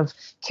 and then of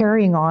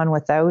carrying on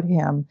without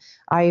him,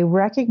 I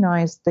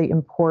recognized the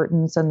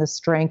importance and the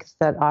strength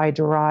that I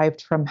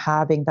derived from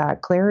having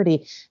that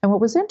clarity. And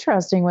what was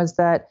interesting was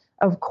that,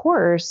 of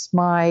course,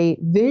 my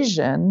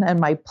vision and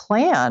my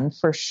plan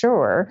for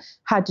sure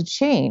had to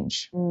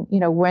change.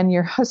 When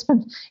your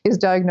husband is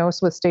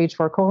diagnosed with stage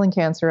 4 colon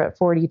cancer at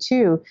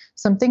 42,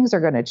 some things are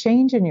going to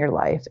change in your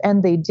life,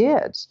 and they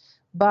did.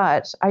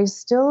 But I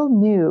still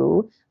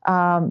knew,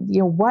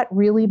 what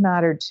really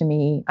mattered to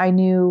me. I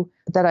knew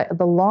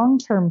the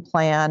long-term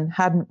plan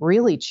hadn't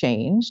really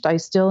changed. I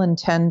still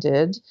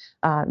intended,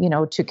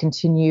 to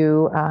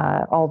continue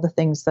all the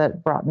things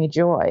that brought me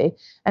joy.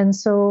 And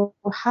so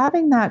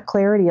having that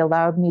clarity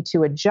allowed me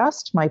to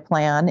adjust my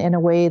plan in a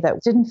way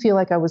that didn't feel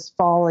like I was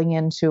falling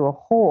into a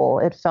hole.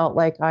 It felt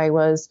like I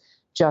was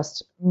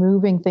just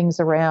moving things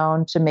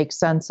around to make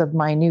sense of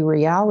my new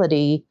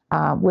reality,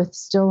 with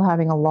still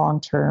having a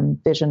long-term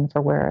vision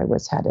for where I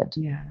was headed.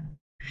 Yeah.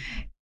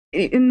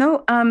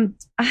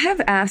 I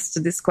have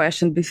asked this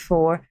question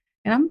before,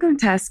 and I'm going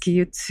to ask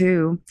you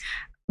too.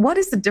 What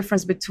is the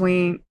difference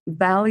between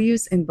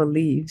values and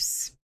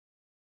beliefs?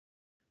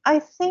 I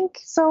think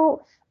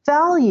so.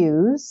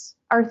 Values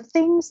are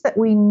things that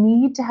we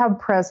need to have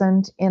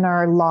present in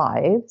our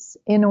lives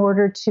in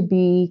order to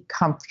be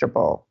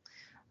comfortable.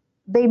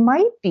 They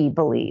might be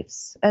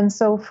beliefs. And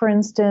so, for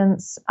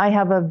instance, I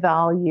have a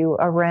value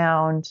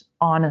around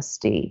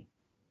honesty.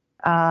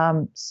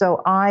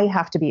 So I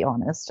have to be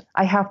honest.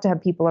 I have to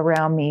have people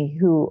around me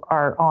who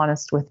are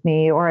honest with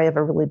me, or I have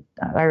a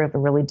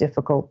really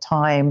difficult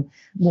time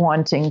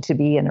wanting to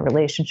be in a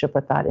relationship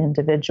with that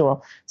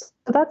individual. So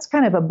that's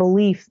kind of a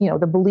belief,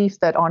 the belief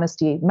that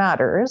honesty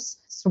matters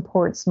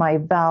supports my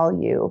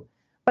value.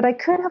 But I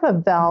could have a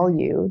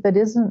value that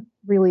isn't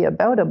really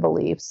about a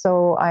belief.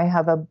 So I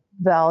have a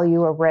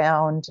value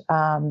around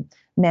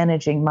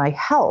managing my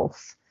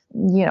health.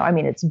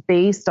 It's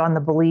based on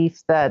the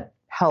belief that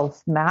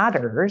health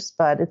matters,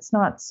 but it's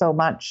not so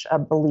much a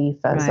belief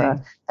as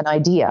an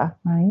idea,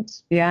 right?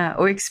 Yeah,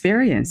 or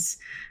experience.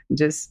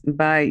 Just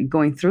by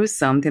going through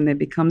something, it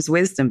becomes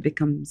wisdom,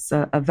 becomes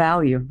a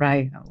value,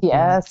 right?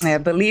 Yes. Yeah,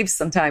 beliefs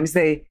sometimes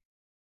they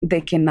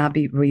cannot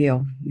be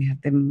real. Yeah,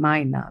 they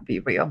might not be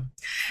real.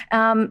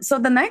 So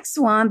the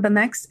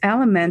next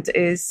element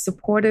is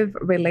supportive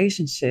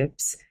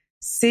relationships.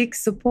 Seek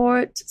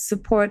support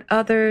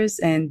others,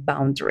 and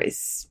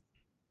boundaries.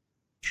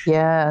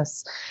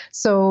 Yes.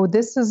 So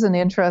this is an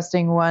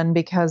interesting one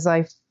because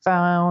I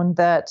found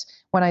that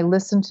when I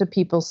listened to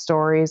people's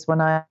stories, when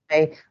I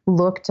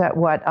looked at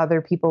what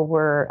other people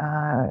were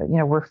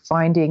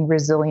finding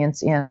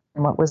resilience in,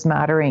 what was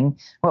mattering,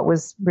 what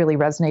was really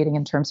resonating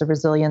in terms of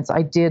resilience,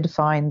 I did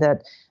find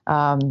that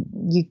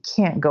you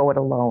can't go it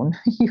alone.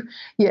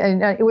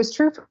 And it was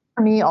true for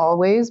me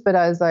always, but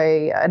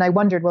I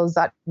wondered, well, is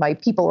that my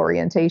people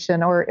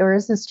orientation, or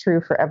is this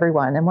true for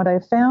everyone? And what I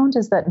found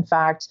is that, in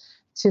fact,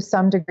 to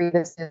some degree,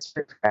 this is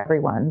true for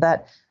everyone,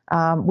 that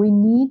we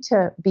need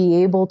to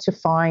be able to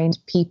find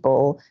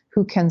people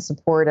who can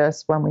support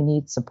us when we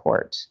need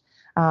support.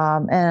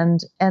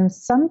 And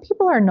some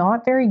people are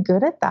not very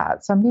good at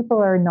that. Some people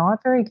are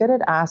not very good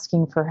at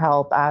asking for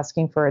help,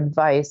 asking for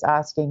advice,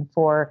 asking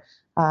for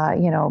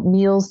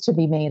meals to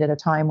be made at a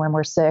time when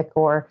we're sick,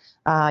 or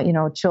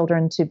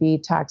children to be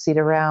taxied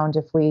around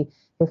if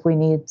we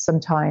need some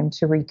time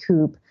to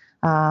recoup.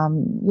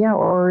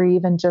 Or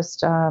even just,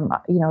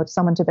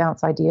 someone to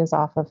bounce ideas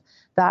off of.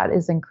 That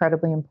is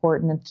incredibly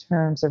important in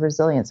terms of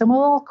resilience. And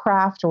we'll all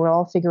craft, or we'll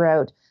all figure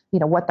out,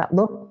 what that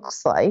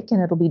looks like,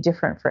 and it'll be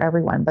different for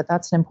everyone, but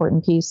that's an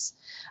important piece.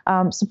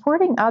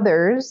 Supporting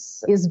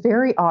others is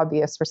very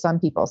obvious for some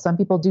people. Some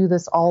people do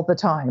this all the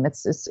time.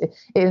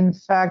 In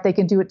fact, they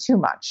can do it too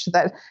much,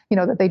 that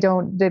they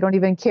don't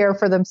even care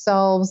for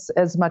themselves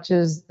as much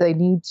as they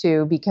need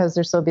to because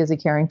they're so busy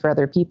caring for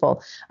other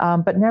people.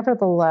 But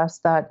nevertheless,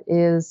 that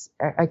is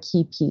a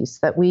key piece,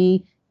 that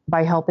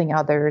by helping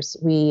others,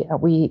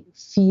 we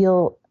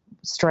feel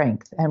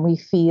strength, and we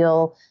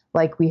feel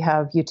like we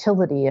have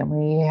utility, and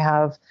we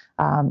have,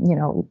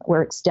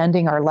 we're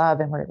extending our love,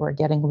 and we're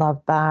getting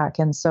love back.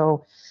 And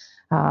so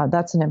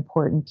that's an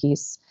important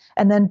piece.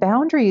 And then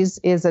boundaries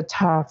is a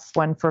tough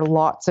one for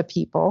lots of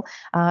people.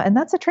 And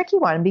that's a tricky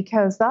one,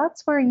 because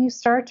that's where you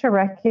start to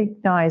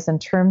recognize, in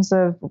terms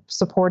of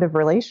supportive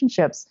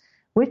relationships,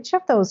 which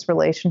of those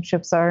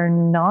relationships are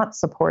not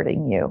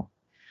supporting you.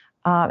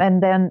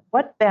 And then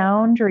what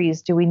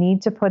boundaries do we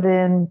need to put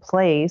in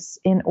place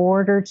in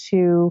order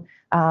to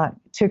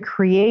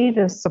create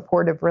a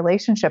supportive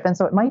relationship? And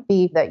so it might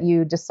be that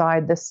you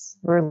decide this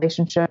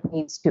relationship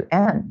needs to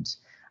end,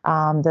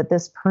 that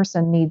this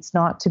person needs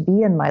not to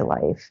be in my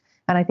life.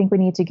 And I think we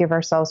need to give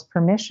ourselves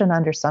permission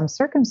under some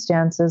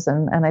circumstances.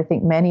 And I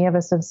think many of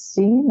us have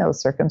seen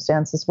those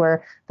circumstances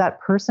where that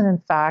person, in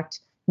fact,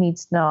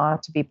 needs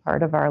not to be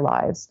part of our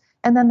lives.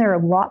 And then there are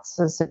lots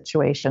of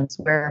situations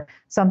where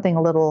something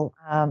a little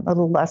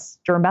less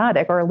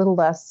dramatic, or a little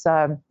less,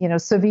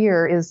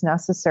 severe is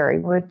necessary,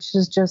 which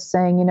is just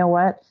saying, you know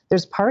what,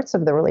 there's parts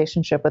of the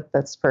relationship with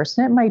this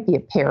person. It might be a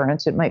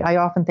parent. I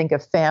often think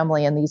of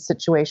family in these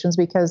situations,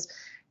 because,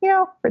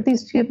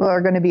 these people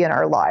are going to be in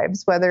our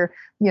lives, whether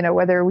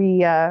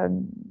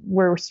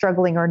we're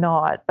struggling or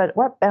not. But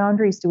what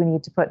boundaries do we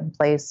need to put in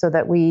place so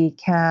that we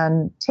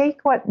can take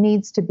what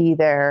needs to be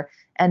there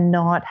and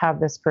not have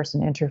this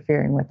person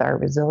interfering with our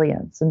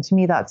resilience? And to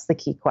me, that's the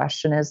key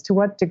question, is to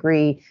what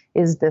degree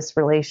is this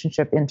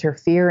relationship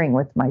interfering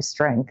with my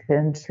strength,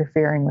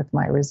 interfering with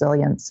my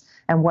resilience?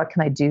 And what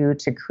can I do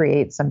to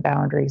create some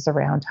boundaries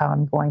around how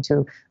I'm going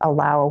to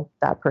allow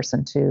that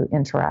person to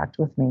interact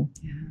with me?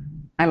 Yeah.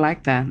 I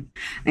like that.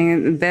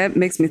 And that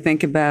makes me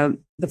think about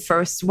the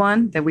first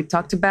one that we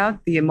talked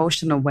about, the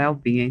emotional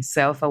well-being,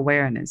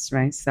 self-awareness,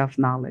 right?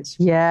 Self-knowledge.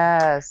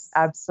 Yes,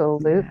 Yeah.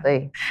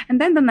 absolutely.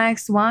 And then the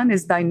next one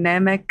is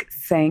dynamic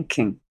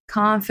thinking,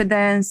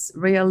 confidence,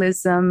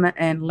 realism,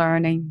 and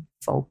learning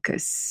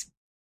focus.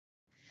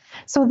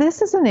 So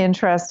this is an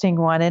interesting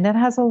one and it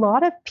has a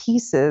lot of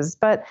pieces,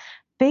 but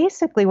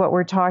basically what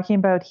we're talking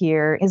about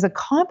here is a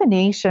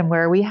combination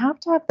where we have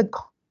to have the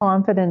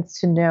confidence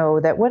to know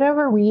that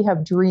whatever we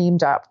have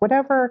dreamed up,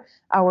 whatever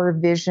our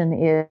vision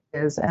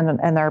is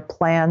and our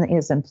plan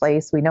is in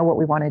place, we know what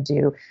we want to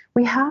do.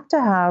 We have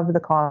to have the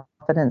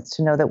confidence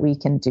to know that we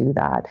can do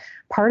that.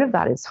 Part of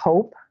that is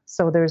hope.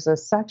 So there's a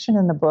section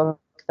in the book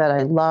that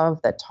I love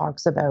that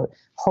talks about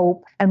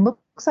hope and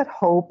looks at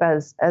hope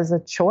as a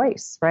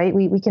choice, right?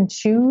 We can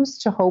choose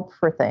to hope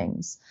for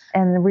things.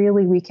 And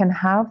really, we can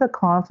have the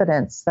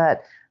confidence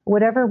that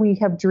whatever we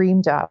have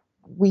dreamed up,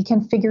 we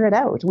can figure it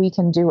out. We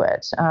can do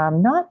it.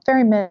 Not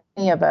very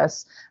many of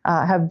us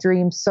have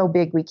dreams so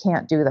big we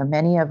can't do them.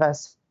 Many of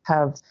us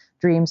have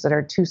dreams that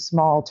are too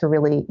small to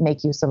really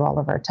make use of all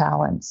of our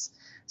talents.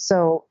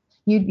 So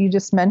you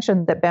just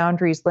mentioned that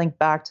boundaries link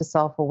back to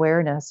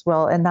self-awareness.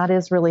 Well, and that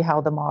is really how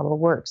the model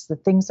works. The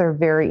things are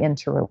very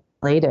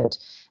interrelated.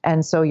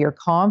 And so your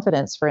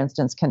confidence, for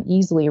instance, can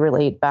easily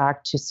relate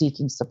back to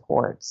seeking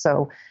support.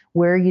 So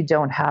where you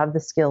don't have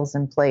the skills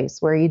in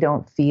place, where you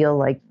don't feel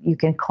like you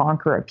can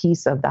conquer a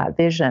piece of that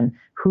vision,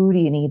 who do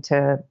you need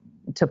to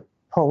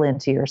pull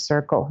into your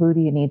circle? Who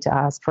do you need to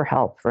ask for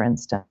help, for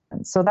instance?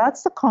 So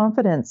that's the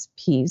confidence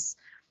piece.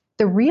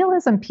 The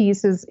realism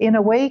piece is, in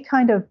a way,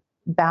 kind of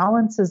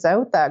balances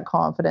out that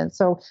confidence.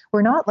 So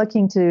we're not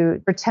looking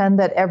to pretend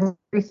that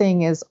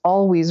everything is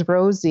always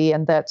rosy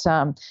and that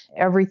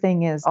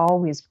everything is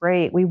always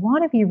great. We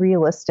want to be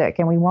realistic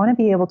and we want to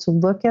be able to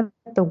look at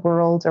the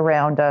world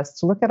around us,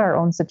 to look at our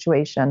own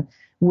situation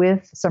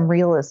with some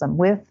realism,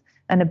 with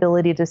an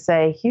ability to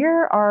say,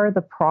 here are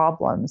the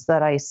problems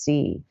that I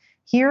see.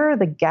 Here are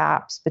the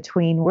gaps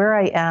between where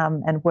I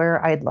am and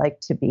where I'd like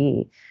to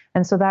be.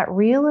 And so that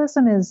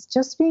realism is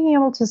just being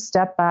able to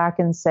step back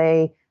and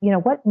say,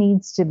 what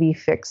needs to be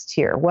fixed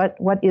here?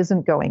 What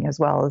isn't going as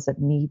well as it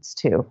needs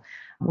to?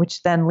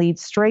 Which then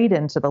leads straight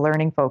into the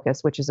learning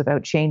focus, which is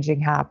about changing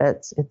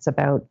habits. It's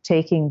about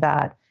taking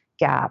that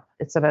gap.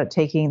 It's about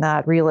taking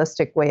that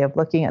realistic way of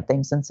looking at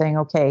things and saying,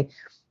 okay,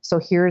 so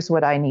here's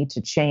what I need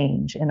to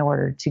change in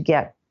order to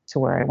get to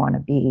where I want to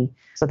be.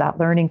 So that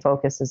learning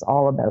focus is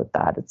all about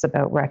that. It's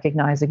about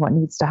recognizing what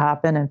needs to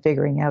happen and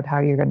figuring out how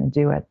you're going to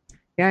do it.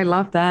 Yeah, I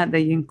love that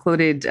you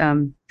included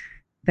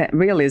that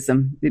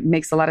realism. It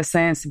makes a lot of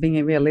sense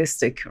being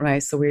realistic,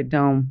 right? So we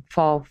don't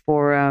fall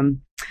for,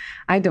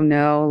 I don't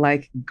know,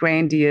 like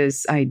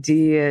grandiose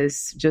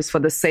ideas just for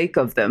the sake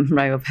of them,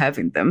 right? Of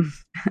having them.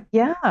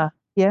 Yeah.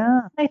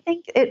 I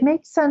think it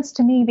makes sense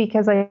to me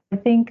because I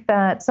think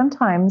that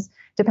sometimes,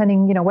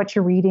 depending, what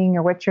you're reading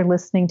or what you're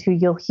listening to,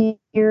 you'll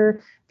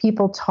hear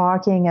people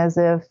talking as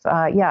if,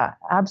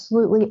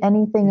 absolutely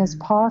anything is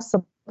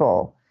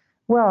possible.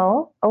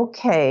 Well,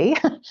 okay,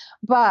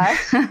 but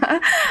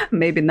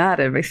maybe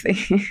not everything.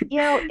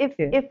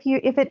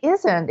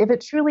 If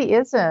it truly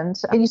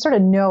isn't, and you sort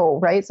of know,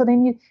 right? So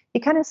then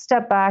you kind of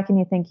step back and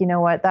you think, you know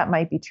what, that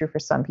might be true for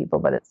some people,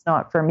 but it's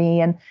not for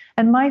me.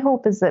 And my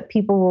hope is that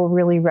people will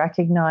really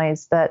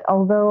recognize that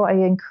although I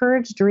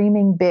encourage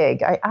dreaming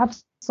big, I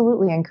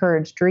absolutely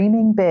encourage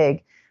dreaming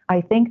big.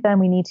 I think then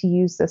we need to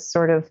use this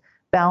sort of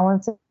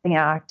balancing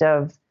act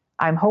of,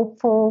 I'm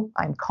hopeful,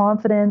 I'm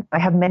confident, I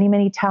have many,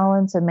 many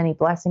talents and many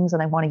blessings,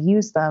 and I want to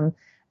use them.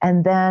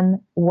 And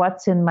then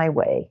what's in my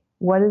way?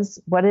 What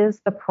is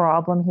the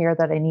problem here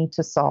that I need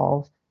to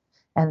solve?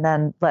 And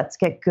then let's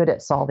get good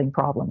at solving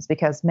problems,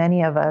 because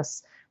many of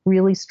us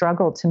really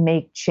struggle to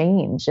make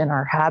change in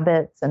our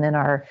habits and in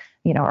our,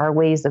 our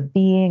ways of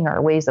being,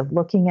 our ways of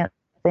looking at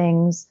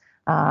things,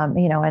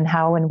 and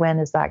how and when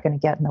is that going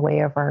to get in the way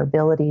of our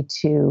ability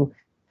to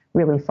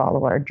really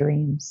follow our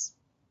dreams?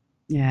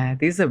 Yeah,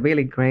 these are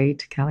really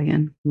great,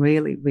 Kellyanne.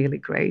 Really, really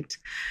great.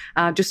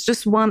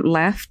 Just one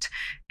left.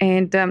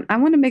 And I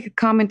want to make a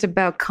comment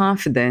about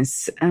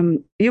confidence.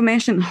 You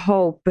mentioned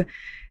hope.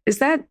 Is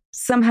that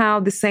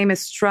somehow the same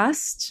as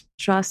trust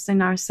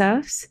in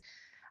ourselves?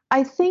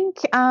 I think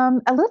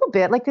a little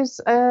bit. Like there's,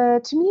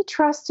 to me,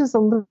 trust is a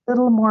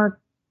little more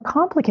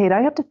complicated.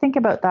 I have to think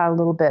about that a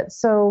little bit.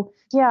 So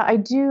yeah, I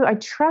do. I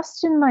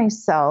trust in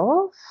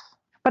myself.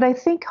 But I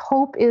think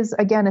hope is,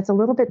 again, it's a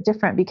little bit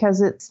different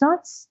because it's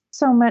not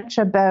so much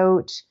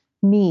about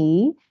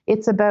me.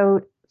 It's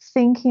about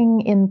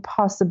thinking in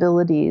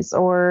possibilities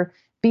or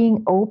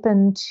being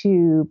open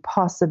to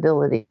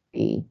possibility,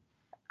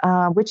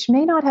 which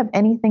may not have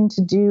anything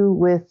to do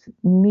with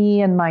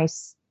me and my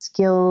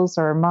skills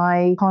or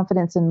my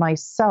confidence in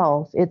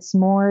myself. It's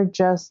more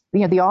just,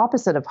 the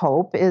opposite of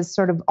hope is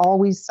sort of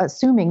always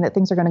assuming that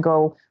things are going to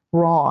go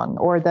wrong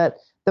or that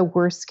the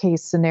worst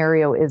case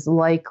scenario is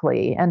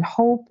likely. And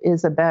hope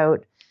is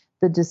about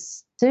the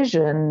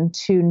decision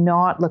to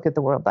not look at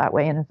the world that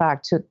way. And in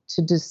fact,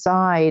 to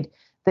decide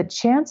that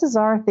chances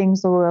are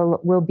things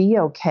will be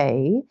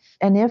okay.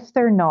 And if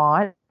they're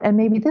not, and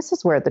maybe this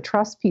is where the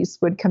trust piece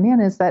would come in,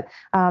 is that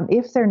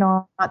if they're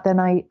not, then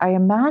I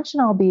imagine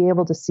I'll be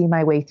able to see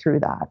my way through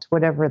that,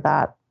 whatever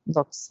that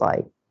looks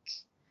like.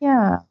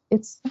 Yeah,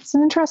 it's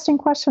an interesting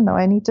question, though.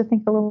 I need to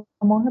think a little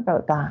more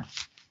about that.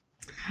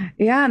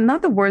 Yeah,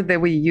 another word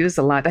that we use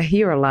a lot, I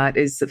hear a lot,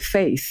 is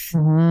faith.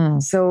 Mm-hmm.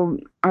 So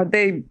are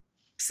they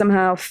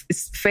somehow,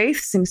 faith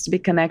seems to be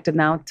connected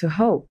now to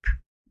hope,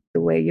 the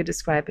way you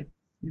describe it.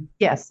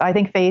 Yes, I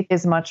think faith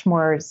is much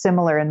more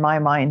similar in my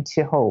mind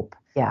to hope.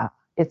 Yeah,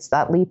 it's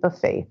that leap of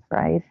faith,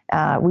 right?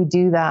 We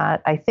do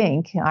that, I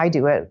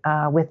do it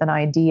with an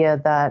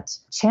idea that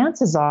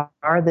chances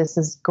are this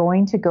is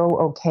going to go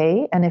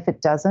okay. And if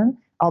it doesn't,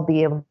 I'll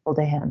be able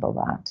to handle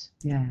that.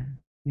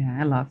 Yeah,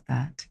 I love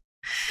that.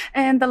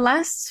 And the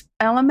last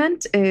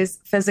element is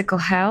physical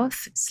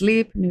health,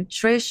 sleep,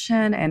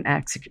 nutrition, and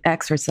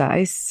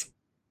exercise.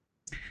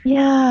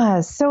 Yeah,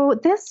 so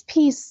this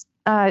piece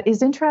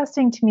is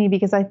interesting to me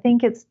because I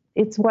think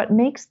it's what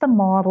makes the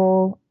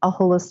model a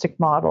holistic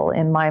model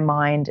in my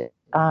mind.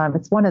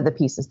 It's one of the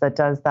pieces that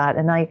does that.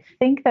 And I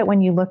think that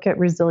when you look at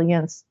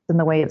resilience and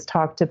the way it's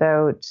talked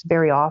about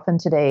very often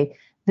today,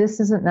 this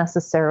isn't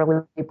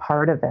necessarily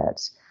part of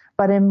it.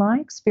 But in my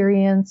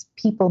experience,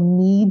 people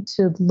need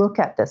to look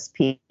at this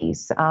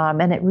piece.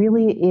 And it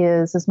really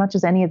is, as much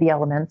as any of the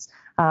elements,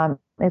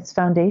 it's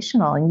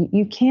foundational. And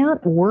you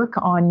can't work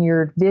on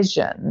your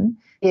vision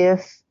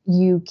if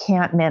you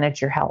can't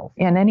manage your health.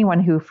 And anyone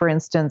who, for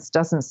instance,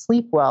 doesn't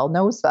sleep well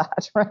knows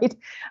that, right?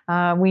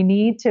 We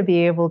need to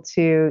be able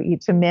to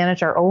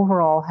manage our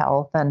overall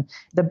health. And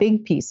the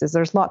big pieces,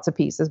 there's lots of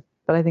pieces,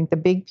 but I think the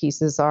big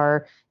pieces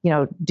are,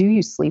 do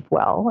you sleep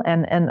well?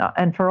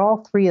 And for all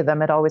three of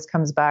them, it always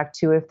comes back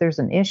to, if there's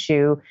an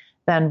issue,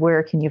 then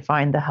where can you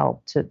find the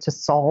help to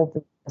solve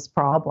this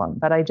problem?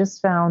 But I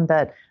just found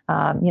that,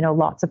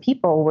 lots of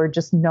people were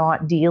just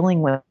not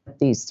dealing with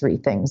these three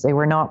things. They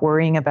were not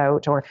worrying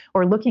about or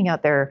looking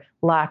at their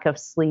lack of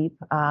sleep,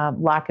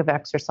 lack of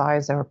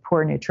exercise, or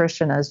poor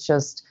nutrition as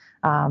just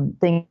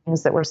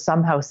things that were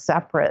somehow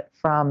separate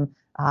from,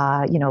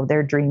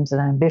 their dreams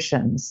and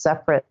ambitions,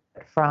 separate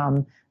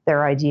from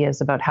their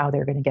ideas about how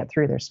they're going to get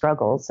through their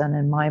struggles. And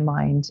in my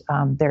mind,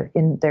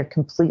 they're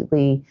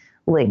completely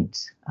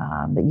linked,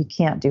 that you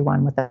can't do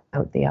one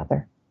without the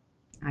other.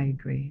 I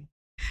agree.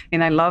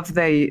 And I love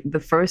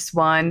the first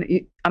one.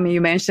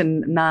 You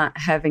mentioned not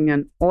having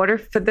an order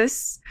for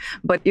this,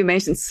 but you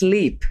mentioned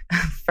sleep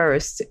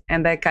first,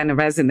 and that kind of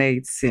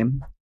resonates.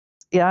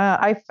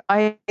 Yeah,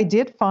 I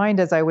did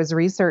find, as I was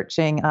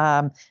researching,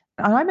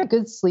 I'm a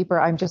good sleeper.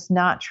 I'm just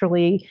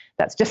naturally,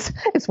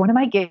 it's one of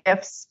my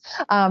gifts.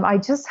 I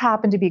just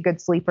happen to be a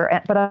good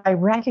sleeper, but I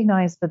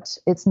recognize that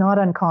it's not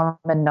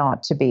uncommon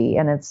not to be,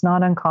 and it's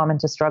not uncommon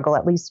to struggle,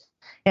 at least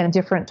in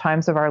different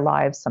times of our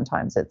lives.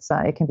 Sometimes it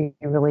can be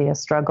really a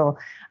struggle.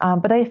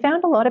 But I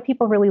found a lot of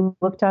people really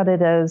looked at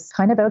it as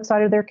kind of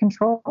outside of their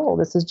control.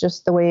 This is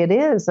just the way it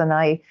is. And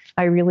I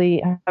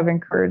really have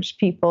encouraged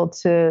people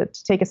to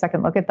take a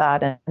second look at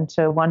that and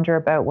to wonder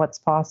about what's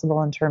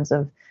possible in terms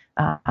of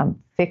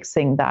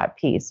fixing that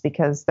piece,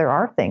 because there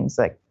are things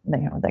that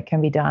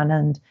can be done,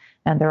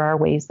 and there are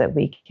ways that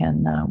we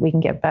can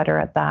get better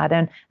at that.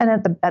 And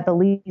at the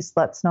least,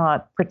 let's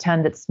not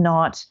pretend it's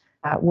not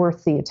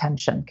worth the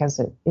attention, because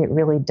it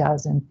really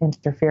does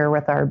interfere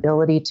with our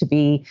ability to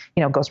be,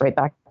 goes right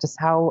back to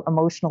how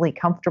emotionally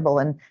comfortable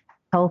and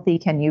healthy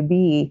can you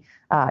be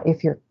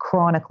if you're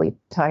chronically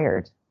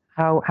tired.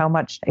 How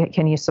much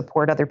can you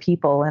support other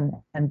people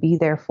and be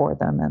there for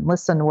them and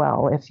listen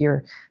well if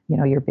you're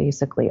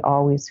basically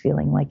always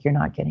feeling like you're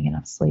not getting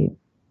enough sleep?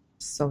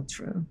 So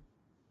true.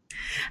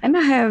 And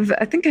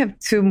I think I have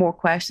two more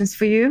questions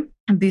for you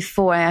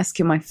before I ask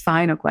you my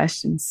final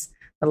questions,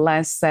 the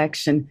last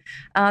section.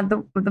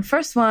 The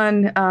first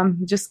one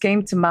just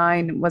came to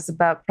mind, was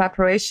about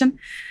preparation.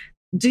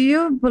 Do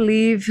you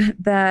believe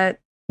that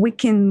we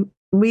can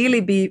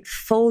really be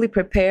fully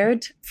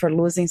prepared for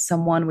losing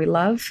someone we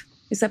love?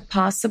 Is that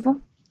possible?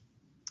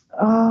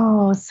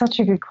 Oh, such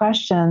a good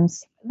question.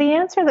 The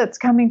answer that's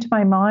coming to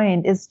my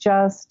mind is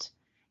just,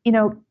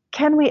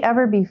 can we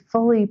ever be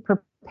fully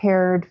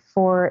prepared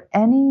for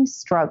any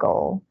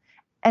struggle?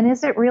 And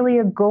is it really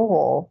a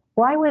goal?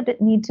 Why would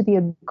it need to be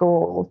a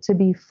goal to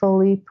be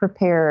fully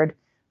prepared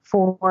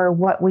for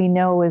what we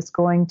know is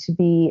going to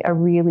be a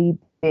really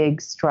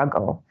big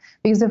struggle?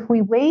 Because if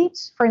we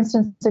wait, for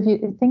instance, if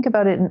you think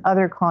about it in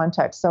other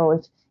contexts, so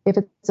if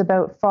it's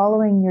about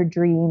following your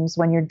dreams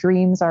when your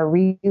dreams are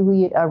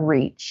really a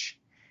reach,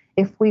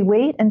 if we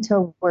wait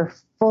until we're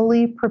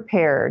fully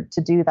prepared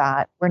to do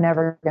that, we're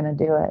never going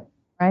to do it,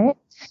 right?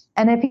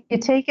 And if you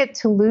take it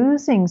to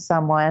losing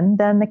someone,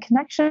 then the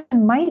connection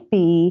might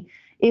be,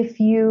 if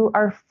you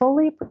are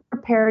fully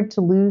prepared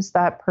to lose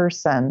that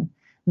person,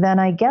 then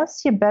I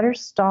guess you better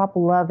stop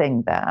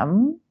loving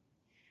them.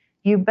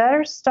 You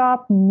better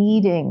stop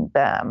needing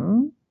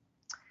them.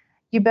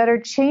 you better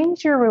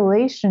change your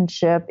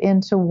relationship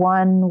into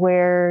one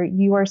where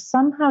you are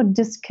somehow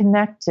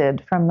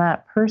disconnected from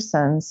that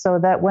person so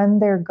that when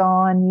they're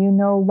gone, you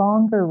no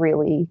longer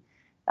really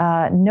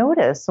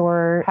notice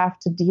or have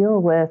to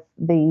deal with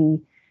the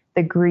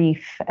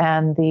grief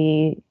and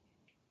the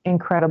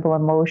incredible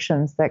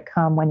emotions that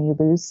come when you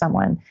lose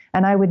someone.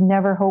 And I would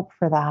never hope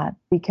for that,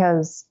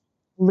 because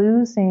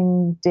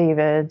losing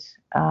David,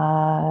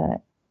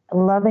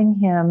 loving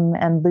him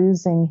and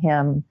losing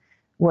him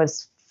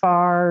was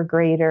far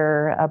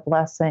greater a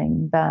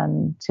blessing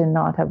than to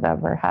not have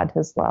ever had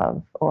his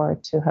love or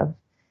to have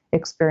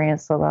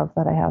experienced the love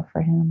that I have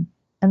for him.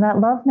 And that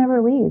love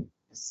never leaves.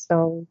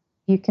 So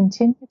you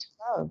continue to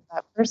love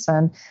that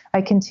person.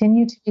 I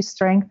continue to be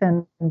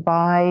strengthened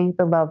by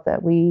the love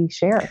that we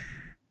share.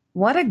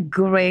 What a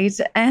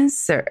great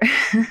answer.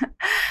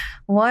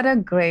 What a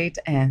great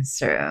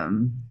answer.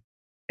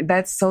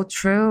 That's so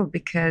true,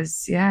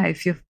 because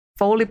if you're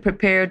fully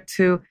prepared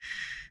to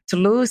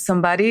lose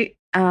somebody,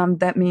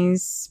 that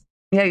means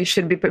you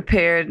should be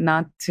prepared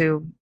not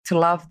to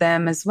love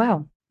them as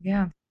well.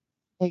 Yeah.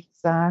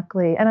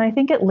 Exactly. And I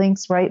think it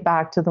links right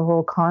back to the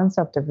whole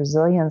concept of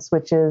resilience,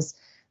 which is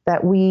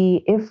that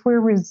if we're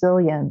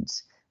resilient,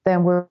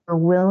 then we're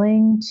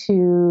willing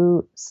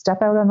to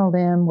step out on a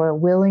limb. We're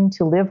willing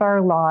to live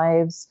our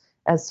lives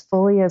as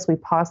fully as we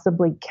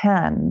possibly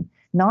can,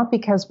 not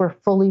because we're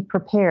fully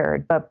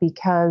prepared, but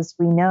because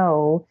we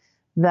know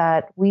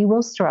that we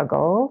will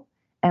struggle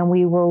and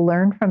we will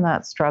learn from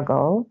that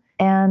struggle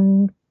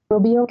and we'll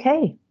be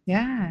okay.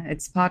 Yeah,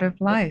 it's part of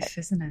life,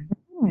 isn't it?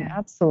 Yeah,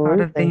 absolutely. Part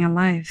of being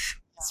alive.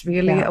 It's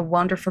really a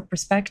wonderful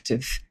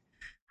perspective.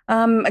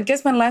 I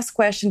guess my last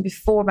question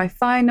before my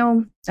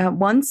final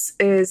ones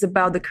is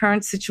about the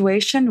current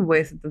situation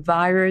with the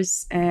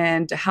virus,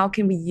 and how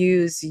can we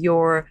use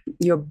your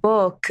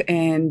book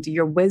and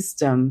your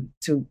wisdom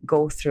to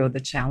go through the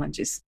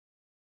challenges?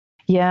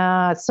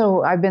 Yeah,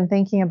 so I've been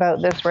thinking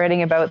about this,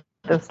 writing about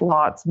this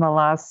lots in the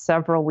last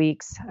several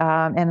weeks.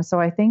 And so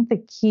I think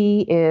the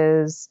key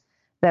is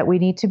that we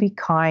need to be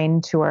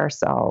kind to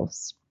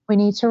ourselves. We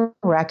need to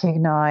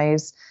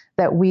recognize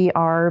that we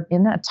are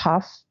in a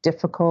tough,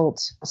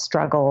 difficult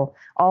struggle,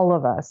 all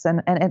of us.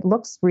 And it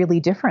looks really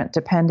different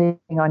depending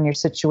on your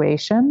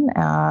situation.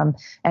 And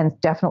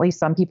definitely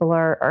some people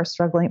are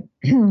struggling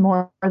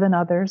more than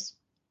others.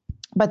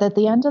 But at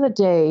the end of the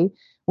day,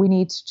 we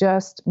need to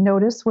just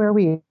notice where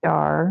we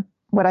are.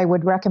 What I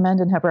would recommend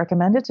and have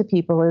recommended to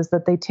people is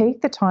that they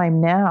take the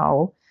time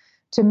now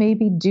to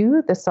maybe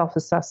do the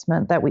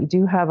self-assessment that we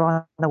do have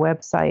on the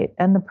website.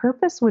 And the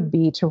purpose would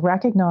be to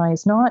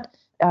recognize not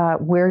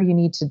where you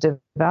need to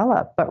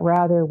develop, but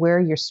rather where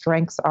your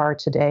strengths are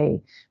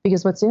today.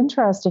 Because what's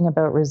interesting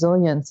about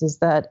resilience is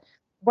that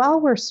while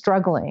we're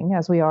struggling,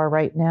 as we are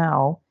right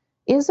now,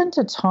 isn't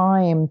a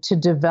time to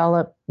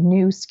develop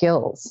new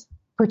skills,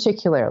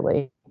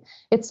 particularly.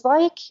 It's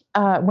like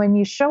when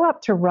you show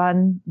up to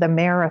run the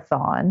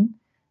marathon,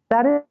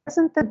 that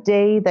isn't the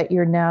day that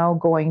you're now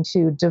going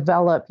to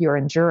develop your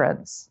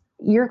endurance.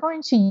 You're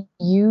going to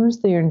use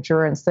the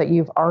endurance that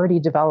you've already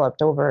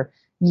developed over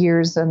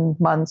years and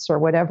months or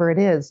whatever it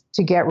is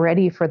to get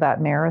ready for that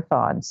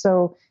marathon.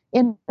 So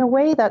in a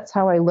way, that's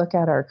how I look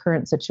at our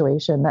current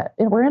situation, that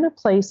we're in a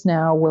place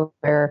now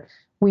where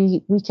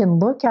we can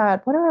look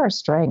at what are our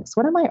strengths?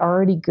 What am I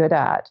already good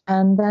at?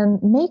 And then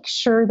make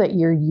sure that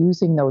you're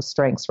using those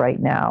strengths right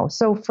now.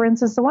 So for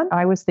instance, the one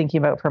I was thinking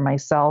about for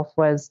myself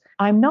was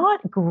I'm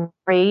not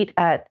great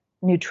at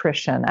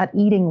nutrition, at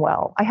eating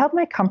well. I have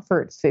my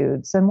comfort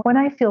foods. And when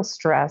I feel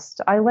stressed,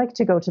 I like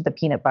to go to the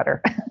peanut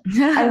butter.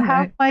 I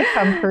have my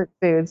comfort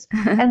foods.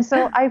 And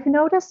so I've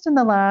noticed in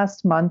the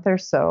last month or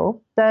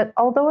so that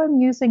although I'm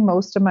using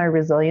most of my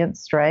resilient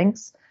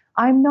strengths,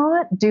 I'm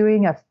not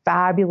doing a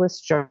fabulous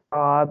job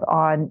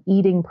on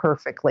eating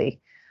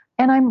perfectly.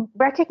 And I'm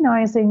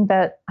recognizing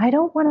that I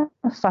don't want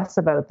to fuss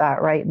about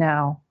that right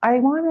now. I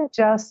want to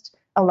just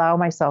allow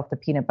myself the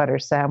peanut butter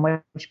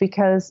sandwich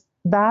because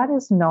that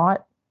is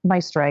not my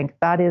strength.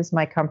 That is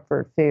my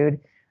comfort food.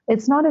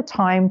 It's not a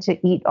time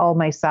to eat all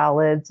my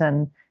salads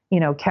and,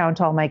 count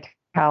all my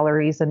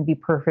calories and be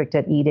perfect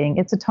at eating.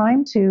 It's a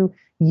time to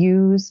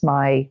use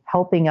my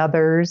helping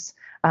others,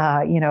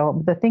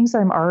 the things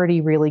I'm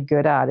already really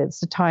good at.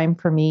 It's a time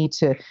for me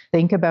to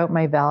think about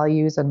my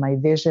values and my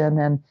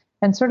vision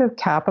and sort of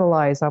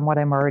capitalize on what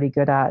I'm already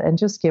good at and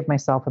just give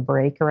myself a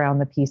break around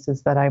the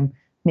pieces that I'm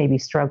maybe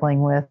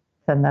struggling with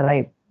and that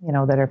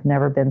that have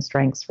never been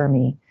strengths for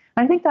me.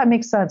 I think that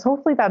makes sense.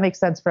 Hopefully that makes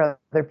sense for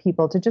other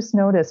people to just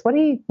notice what are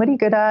you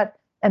good at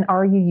and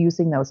are you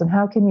using those and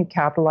how can you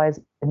capitalize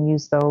and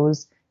use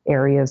those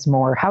areas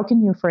more? How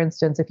can you, for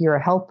instance, if you're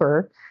a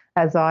helper,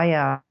 as I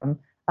am,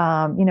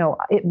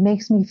 it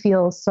makes me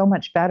feel so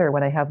much better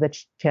when I have the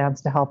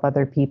chance to help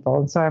other people.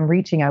 And so I'm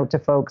reaching out to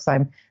folks.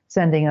 I'm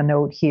sending a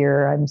note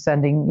here. I'm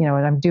sending,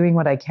 and I'm doing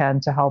what I can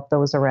to help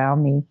those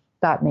around me.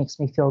 That makes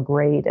me feel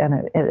great.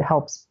 And it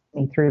helps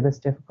me through this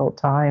difficult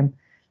time.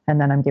 And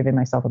then I'm giving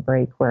myself a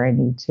break where I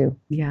need to.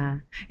 Yeah,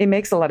 it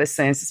makes a lot of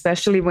sense,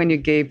 especially when you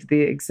gave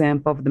the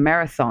example of the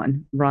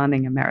marathon,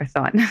 running a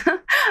marathon.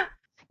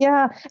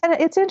 Yeah. And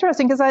it's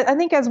interesting because I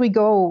think as we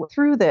go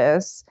through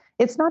this,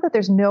 it's not that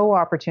there's no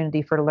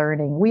opportunity for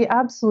learning. We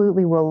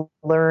absolutely will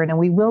learn and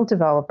we will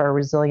develop our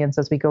resilience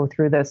as we go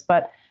through this.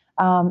 But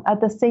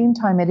at the same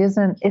time, it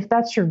isn't, if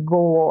that's your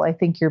goal, I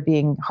think you're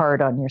being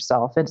hard on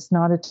yourself. It's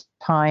not a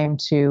time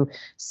to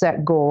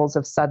set goals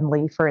of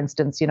suddenly, for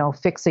instance,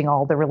 fixing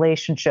all the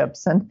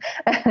relationships and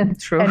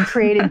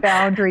creating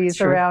boundaries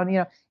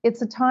around,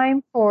 it's a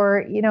time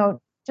for,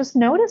 just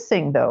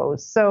noticing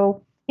those.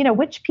 So,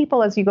 which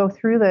people as you go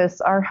through this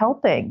are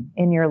helping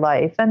in your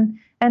life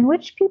and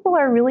which people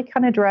are really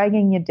kind of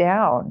dragging you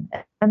down.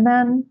 And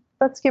then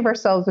let's give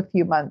ourselves a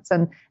few months.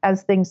 And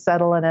as things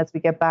settle and as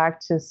we get back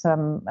to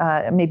some,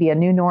 maybe a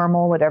new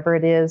normal, whatever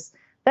it is,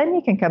 then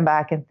you can come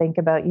back and think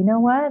about, you know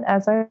what,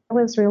 as I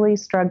was really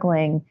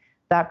struggling,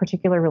 that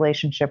particular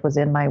relationship was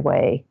in my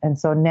way. And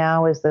so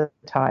now is the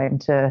time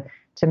to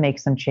make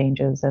some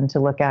changes and to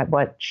look at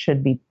what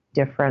should be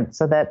different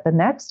so that the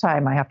next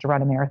time I have to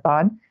run a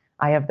marathon,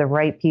 I have the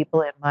right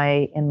people in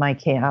my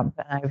camp.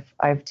 And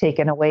I've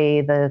taken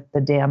away the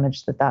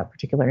damage that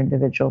particular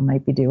individual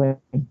might be doing.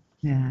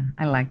 Yeah,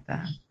 I like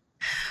that.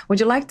 Would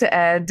you like to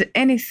add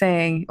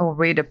anything or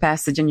read a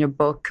passage in your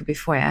book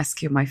before I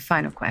ask you my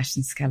final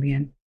questions,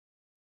 Kellyanne?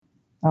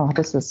 Oh,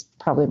 this is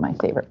probably my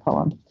favorite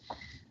poem.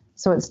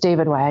 So it's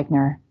David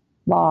Wagner,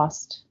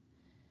 Lost.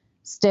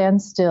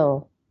 Stand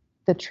still.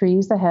 The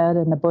trees ahead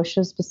and the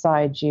bushes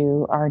beside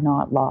you are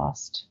not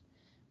lost.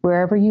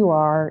 Wherever you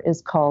are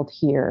is called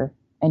here,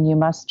 and you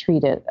must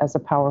treat it as a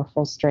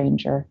powerful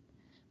stranger,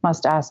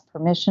 must ask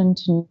permission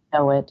to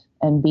know it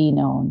and be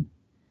known.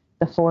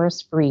 The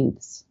forest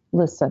breathes.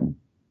 Listen.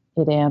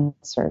 It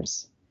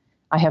answers.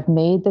 I have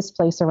made this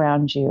place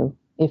around you.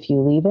 If you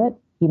leave it,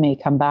 you may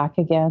come back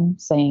again,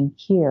 saying,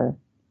 here.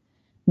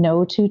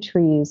 No two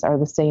trees are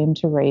the same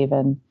to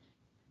raven.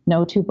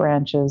 No two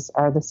branches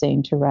are the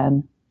same to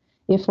wren.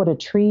 If what a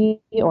tree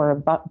or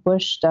a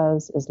bush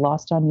does is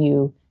lost on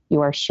you,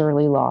 you are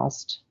surely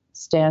lost.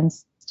 Stand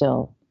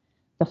still.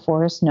 The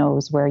forest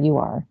knows where you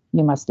are.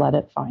 You must let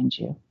it find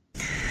you.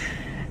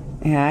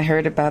 Yeah, I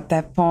heard about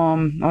that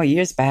poem,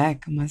 years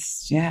back,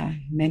 almost,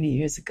 many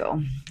years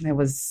ago. I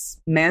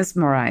was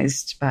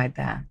mesmerized by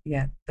that.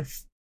 Yeah,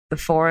 the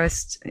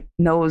forest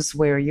knows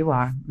where you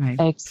are, right?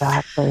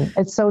 Exactly.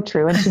 It's so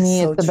true. And to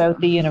me, it's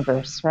about the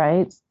universe,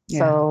 right? Yeah,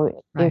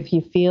 so if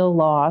you feel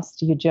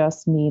lost, you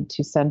just need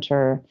to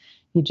center.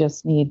 You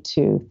just need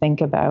to think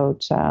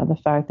about the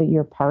fact that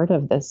you're part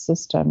of this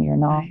system. You're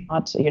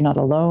not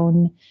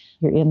alone.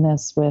 You're in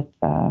this with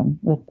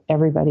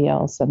everybody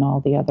else and all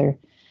the other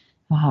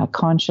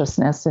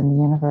consciousness in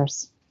the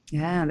universe.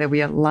 Yeah, that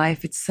we are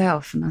life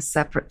itself, not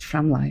separate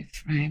from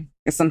life, right?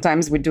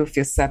 Sometimes we do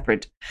feel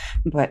separate,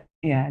 but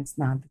it's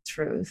not the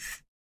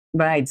truth.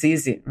 But it's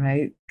easy,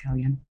 right,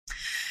 Kellyanne?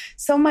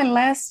 So my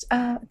last,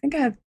 I think I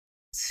have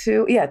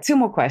two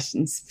more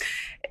questions.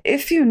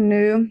 If you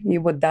knew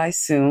you would die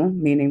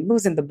soon, meaning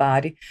losing the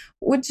body,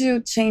 would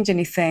you change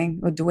anything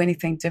or do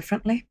anything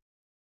differently?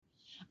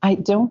 I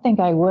don't think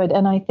I would.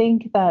 And I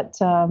think that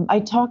I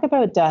talk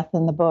about death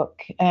in the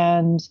book,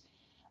 and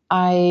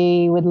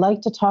I would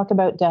like to talk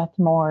about death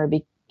more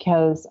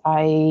because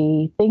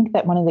I think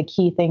that one of the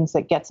key things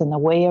that gets in the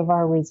way of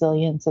our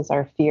resilience is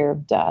our fear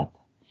of death.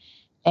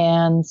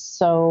 And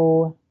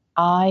so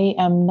I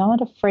am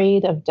not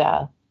afraid of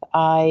death.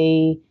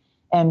 I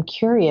am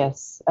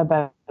curious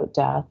about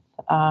death.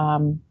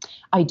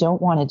 I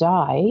don't want to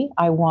die.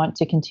 I want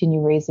to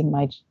continue raising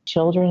my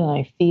children, and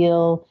I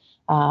feel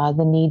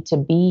the need to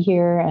be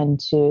here and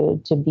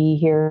to be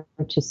here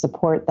to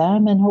support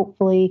them and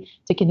hopefully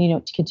to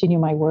continue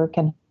my work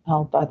and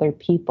help other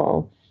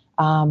people.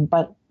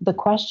 But the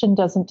question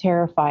doesn't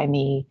terrify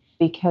me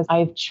because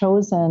I've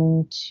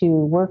chosen to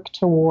work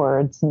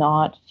towards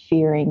not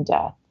fearing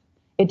death.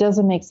 It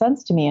doesn't make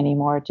sense to me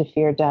anymore to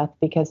fear death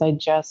because I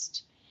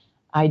just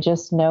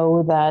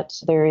know that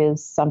there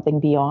is something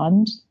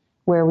beyond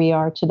where we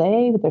are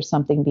today. There's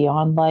something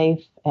beyond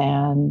life.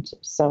 And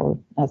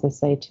so, as I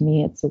say, to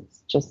me, it's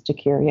just a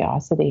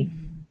curiosity.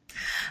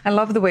 I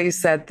love the way you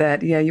said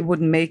that. Yeah, you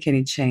wouldn't make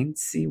any change.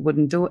 You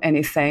wouldn't do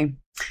anything.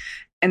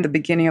 In the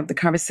beginning of the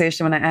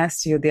conversation, when I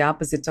asked you the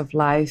opposite of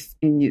life,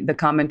 in the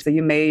comment that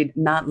you made,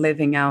 not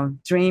living our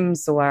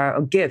dreams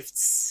or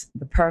gifts,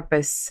 the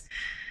purpose.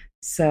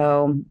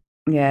 So,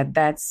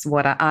 that's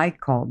what I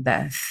call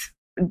death.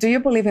 Do you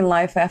believe in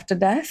life after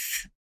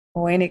death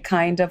or any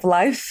kind of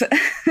life?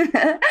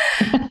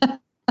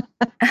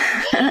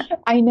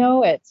 I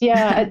know it.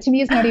 Yeah. To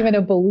me, it's not even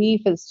a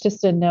belief. It's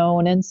just a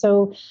known. And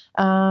so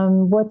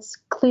what's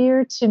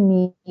clear to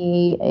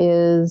me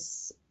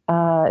is,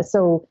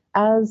 so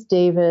as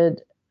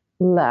David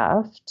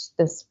left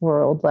this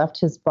world, left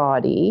his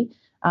body,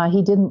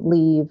 he didn't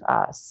leave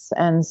us.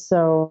 And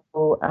so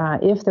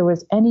if there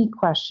was any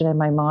question in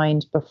my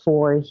mind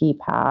before he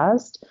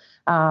passed,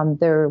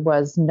 there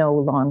was no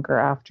longer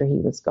after he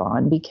was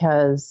gone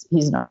because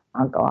he's not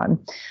gone.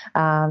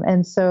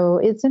 And so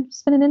it's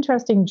been an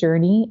interesting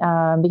journey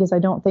because I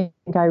don't think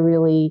I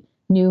really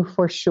knew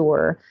for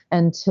sure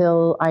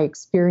until I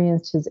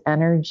experienced his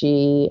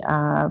energy,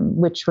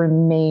 which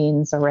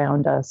remains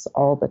around us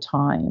all the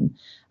time.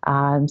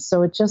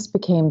 So it just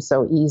became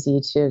so easy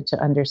to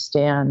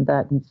understand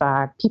that, in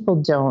fact, people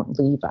don't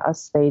leave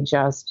us. They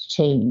just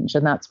change.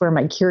 And that's where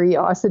my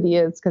curiosity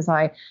is, because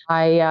I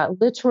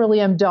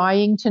literally am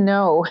dying to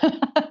know.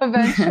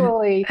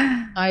 Eventually,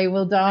 I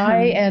will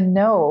die and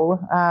know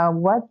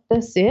what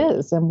this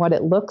is and what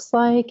it looks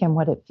like and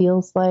what it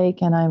feels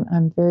like. And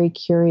I'm very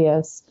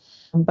curious.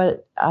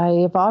 But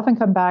I've often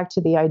come back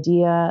to the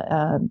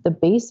idea, the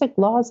basic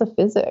laws of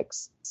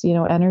physics.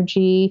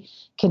 Energy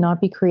cannot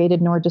be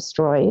created nor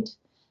destroyed.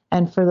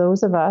 And for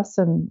those of us,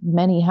 and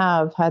many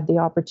have had the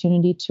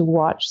opportunity to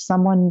watch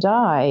someone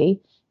die,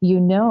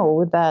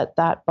 that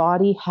that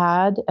body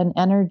had an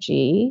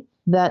energy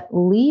that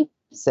leaves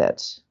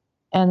it.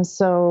 And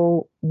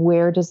so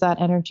where does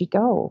that energy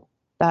go?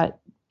 That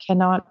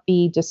cannot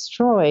be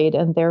destroyed.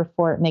 And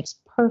therefore, it makes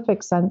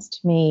perfect sense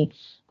to me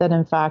that,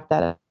 in fact,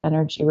 that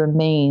energy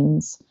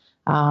remains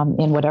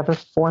in whatever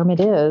form it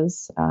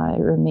is.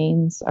 It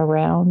remains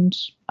around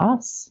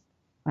us.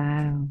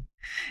 Wow.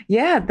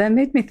 Yeah, that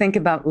made me think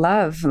about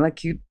love.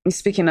 Like you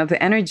speaking of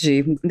the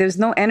energy, there's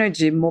no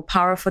energy more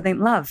powerful than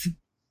love.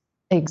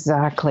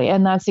 Exactly.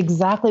 And that's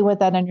exactly what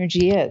that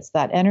energy is.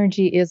 That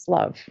energy is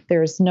love.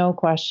 There's no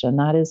question.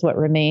 That is what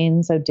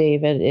remains of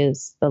David,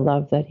 is the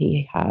love that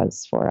he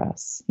has for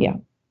us. Yeah.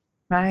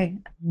 Right.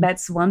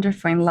 That's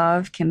wonderful. And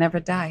love can never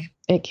die.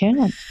 It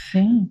can.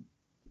 Yeah.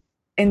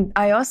 And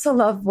I also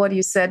love what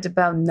you said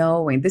about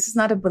knowing. This is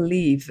not a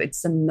belief,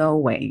 it's a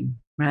knowing,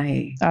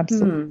 right?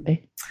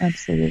 Absolutely.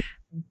 Absolutely.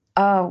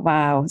 Oh,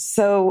 wow.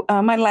 So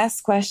my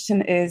last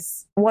question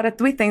is, what are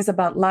 3 things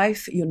about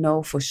life you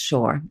know for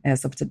sure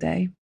as of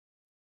today?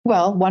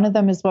 Well, one of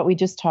them is what we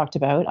just talked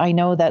about. I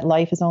know that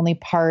life is only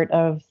part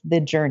of the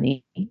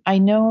journey. I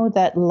know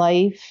that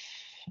life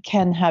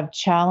can have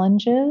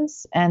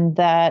challenges and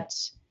that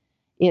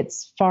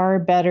it's far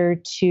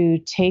better to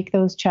take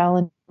those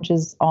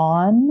challenges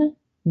on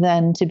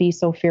than to be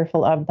so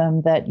fearful of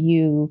them that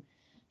you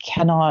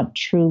cannot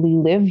truly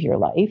live your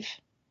life.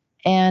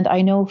 And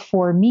I know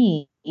for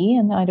me,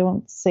 and I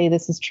don't say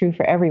this is true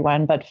for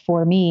everyone, but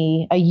for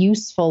me, a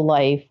useful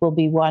life will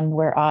be one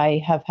where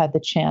I have had the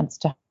chance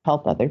to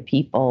help other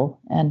people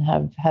and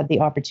have had the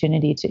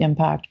opportunity to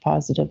impact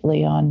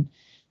positively on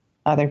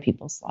other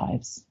people's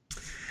lives.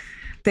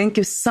 Thank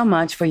you so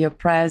much for your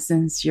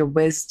presence, your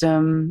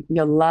wisdom,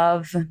 your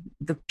love,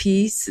 the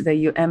peace that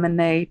you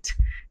emanate,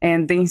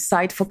 and the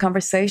insightful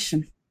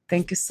conversation.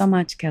 Thank you so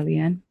much,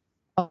 Kellyanne.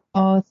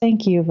 Oh,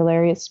 thank you,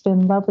 Valeria. It's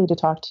been lovely to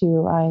talk to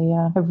you.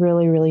 I have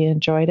really, really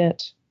enjoyed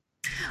it.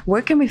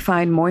 Where can we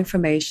find more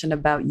information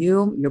about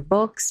you, your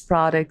books,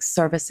 products,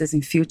 services,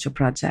 and future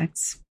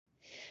projects?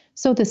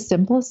 So the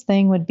simplest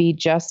thing would be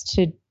just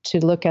to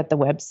look at the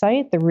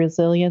website,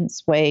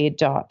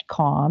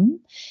 theresilianceway.com.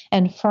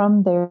 And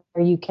from there,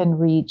 you can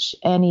reach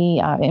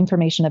any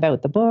information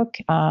about the book.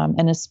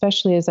 And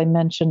especially, as I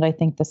mentioned, I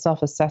think the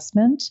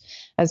self-assessment,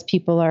 as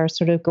people are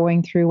sort of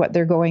going through what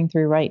they're going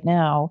through right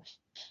now,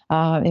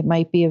 it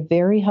might be a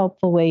very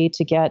helpful way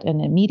to get an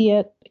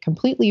immediate,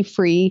 completely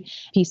free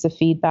piece of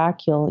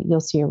feedback.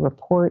 You'll see a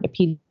report, a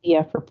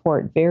PDF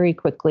report very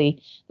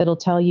quickly that'll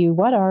tell you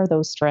what are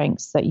those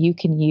strengths that you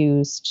can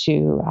use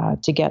to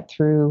get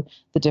through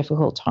the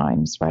difficult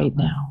times right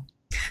now.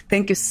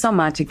 Thank you so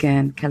much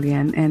again,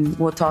 Kellyanne, and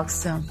we'll talk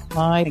soon.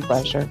 My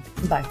pleasure.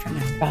 Bye for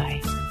now.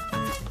 Bye.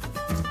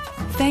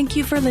 Thank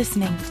you for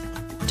listening.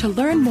 To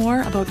learn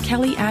more about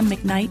Kellyanne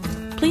McKnight,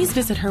 please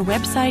visit her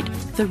website,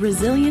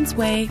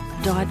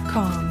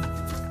 theresilianceway.com.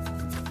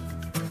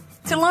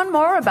 To learn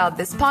more about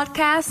this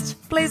podcast,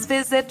 please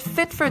visit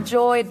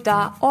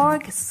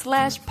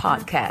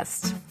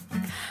fitforjoy.org/podcast.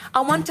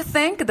 I want to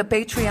thank the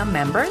Patreon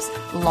members,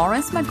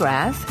 Lawrence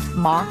McGrath,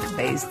 Mark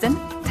Basden,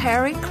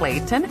 Terry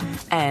Clayton,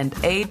 and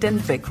Aidan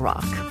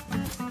Vickrock.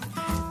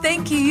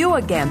 Thank you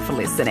again for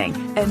listening,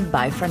 and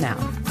bye for now.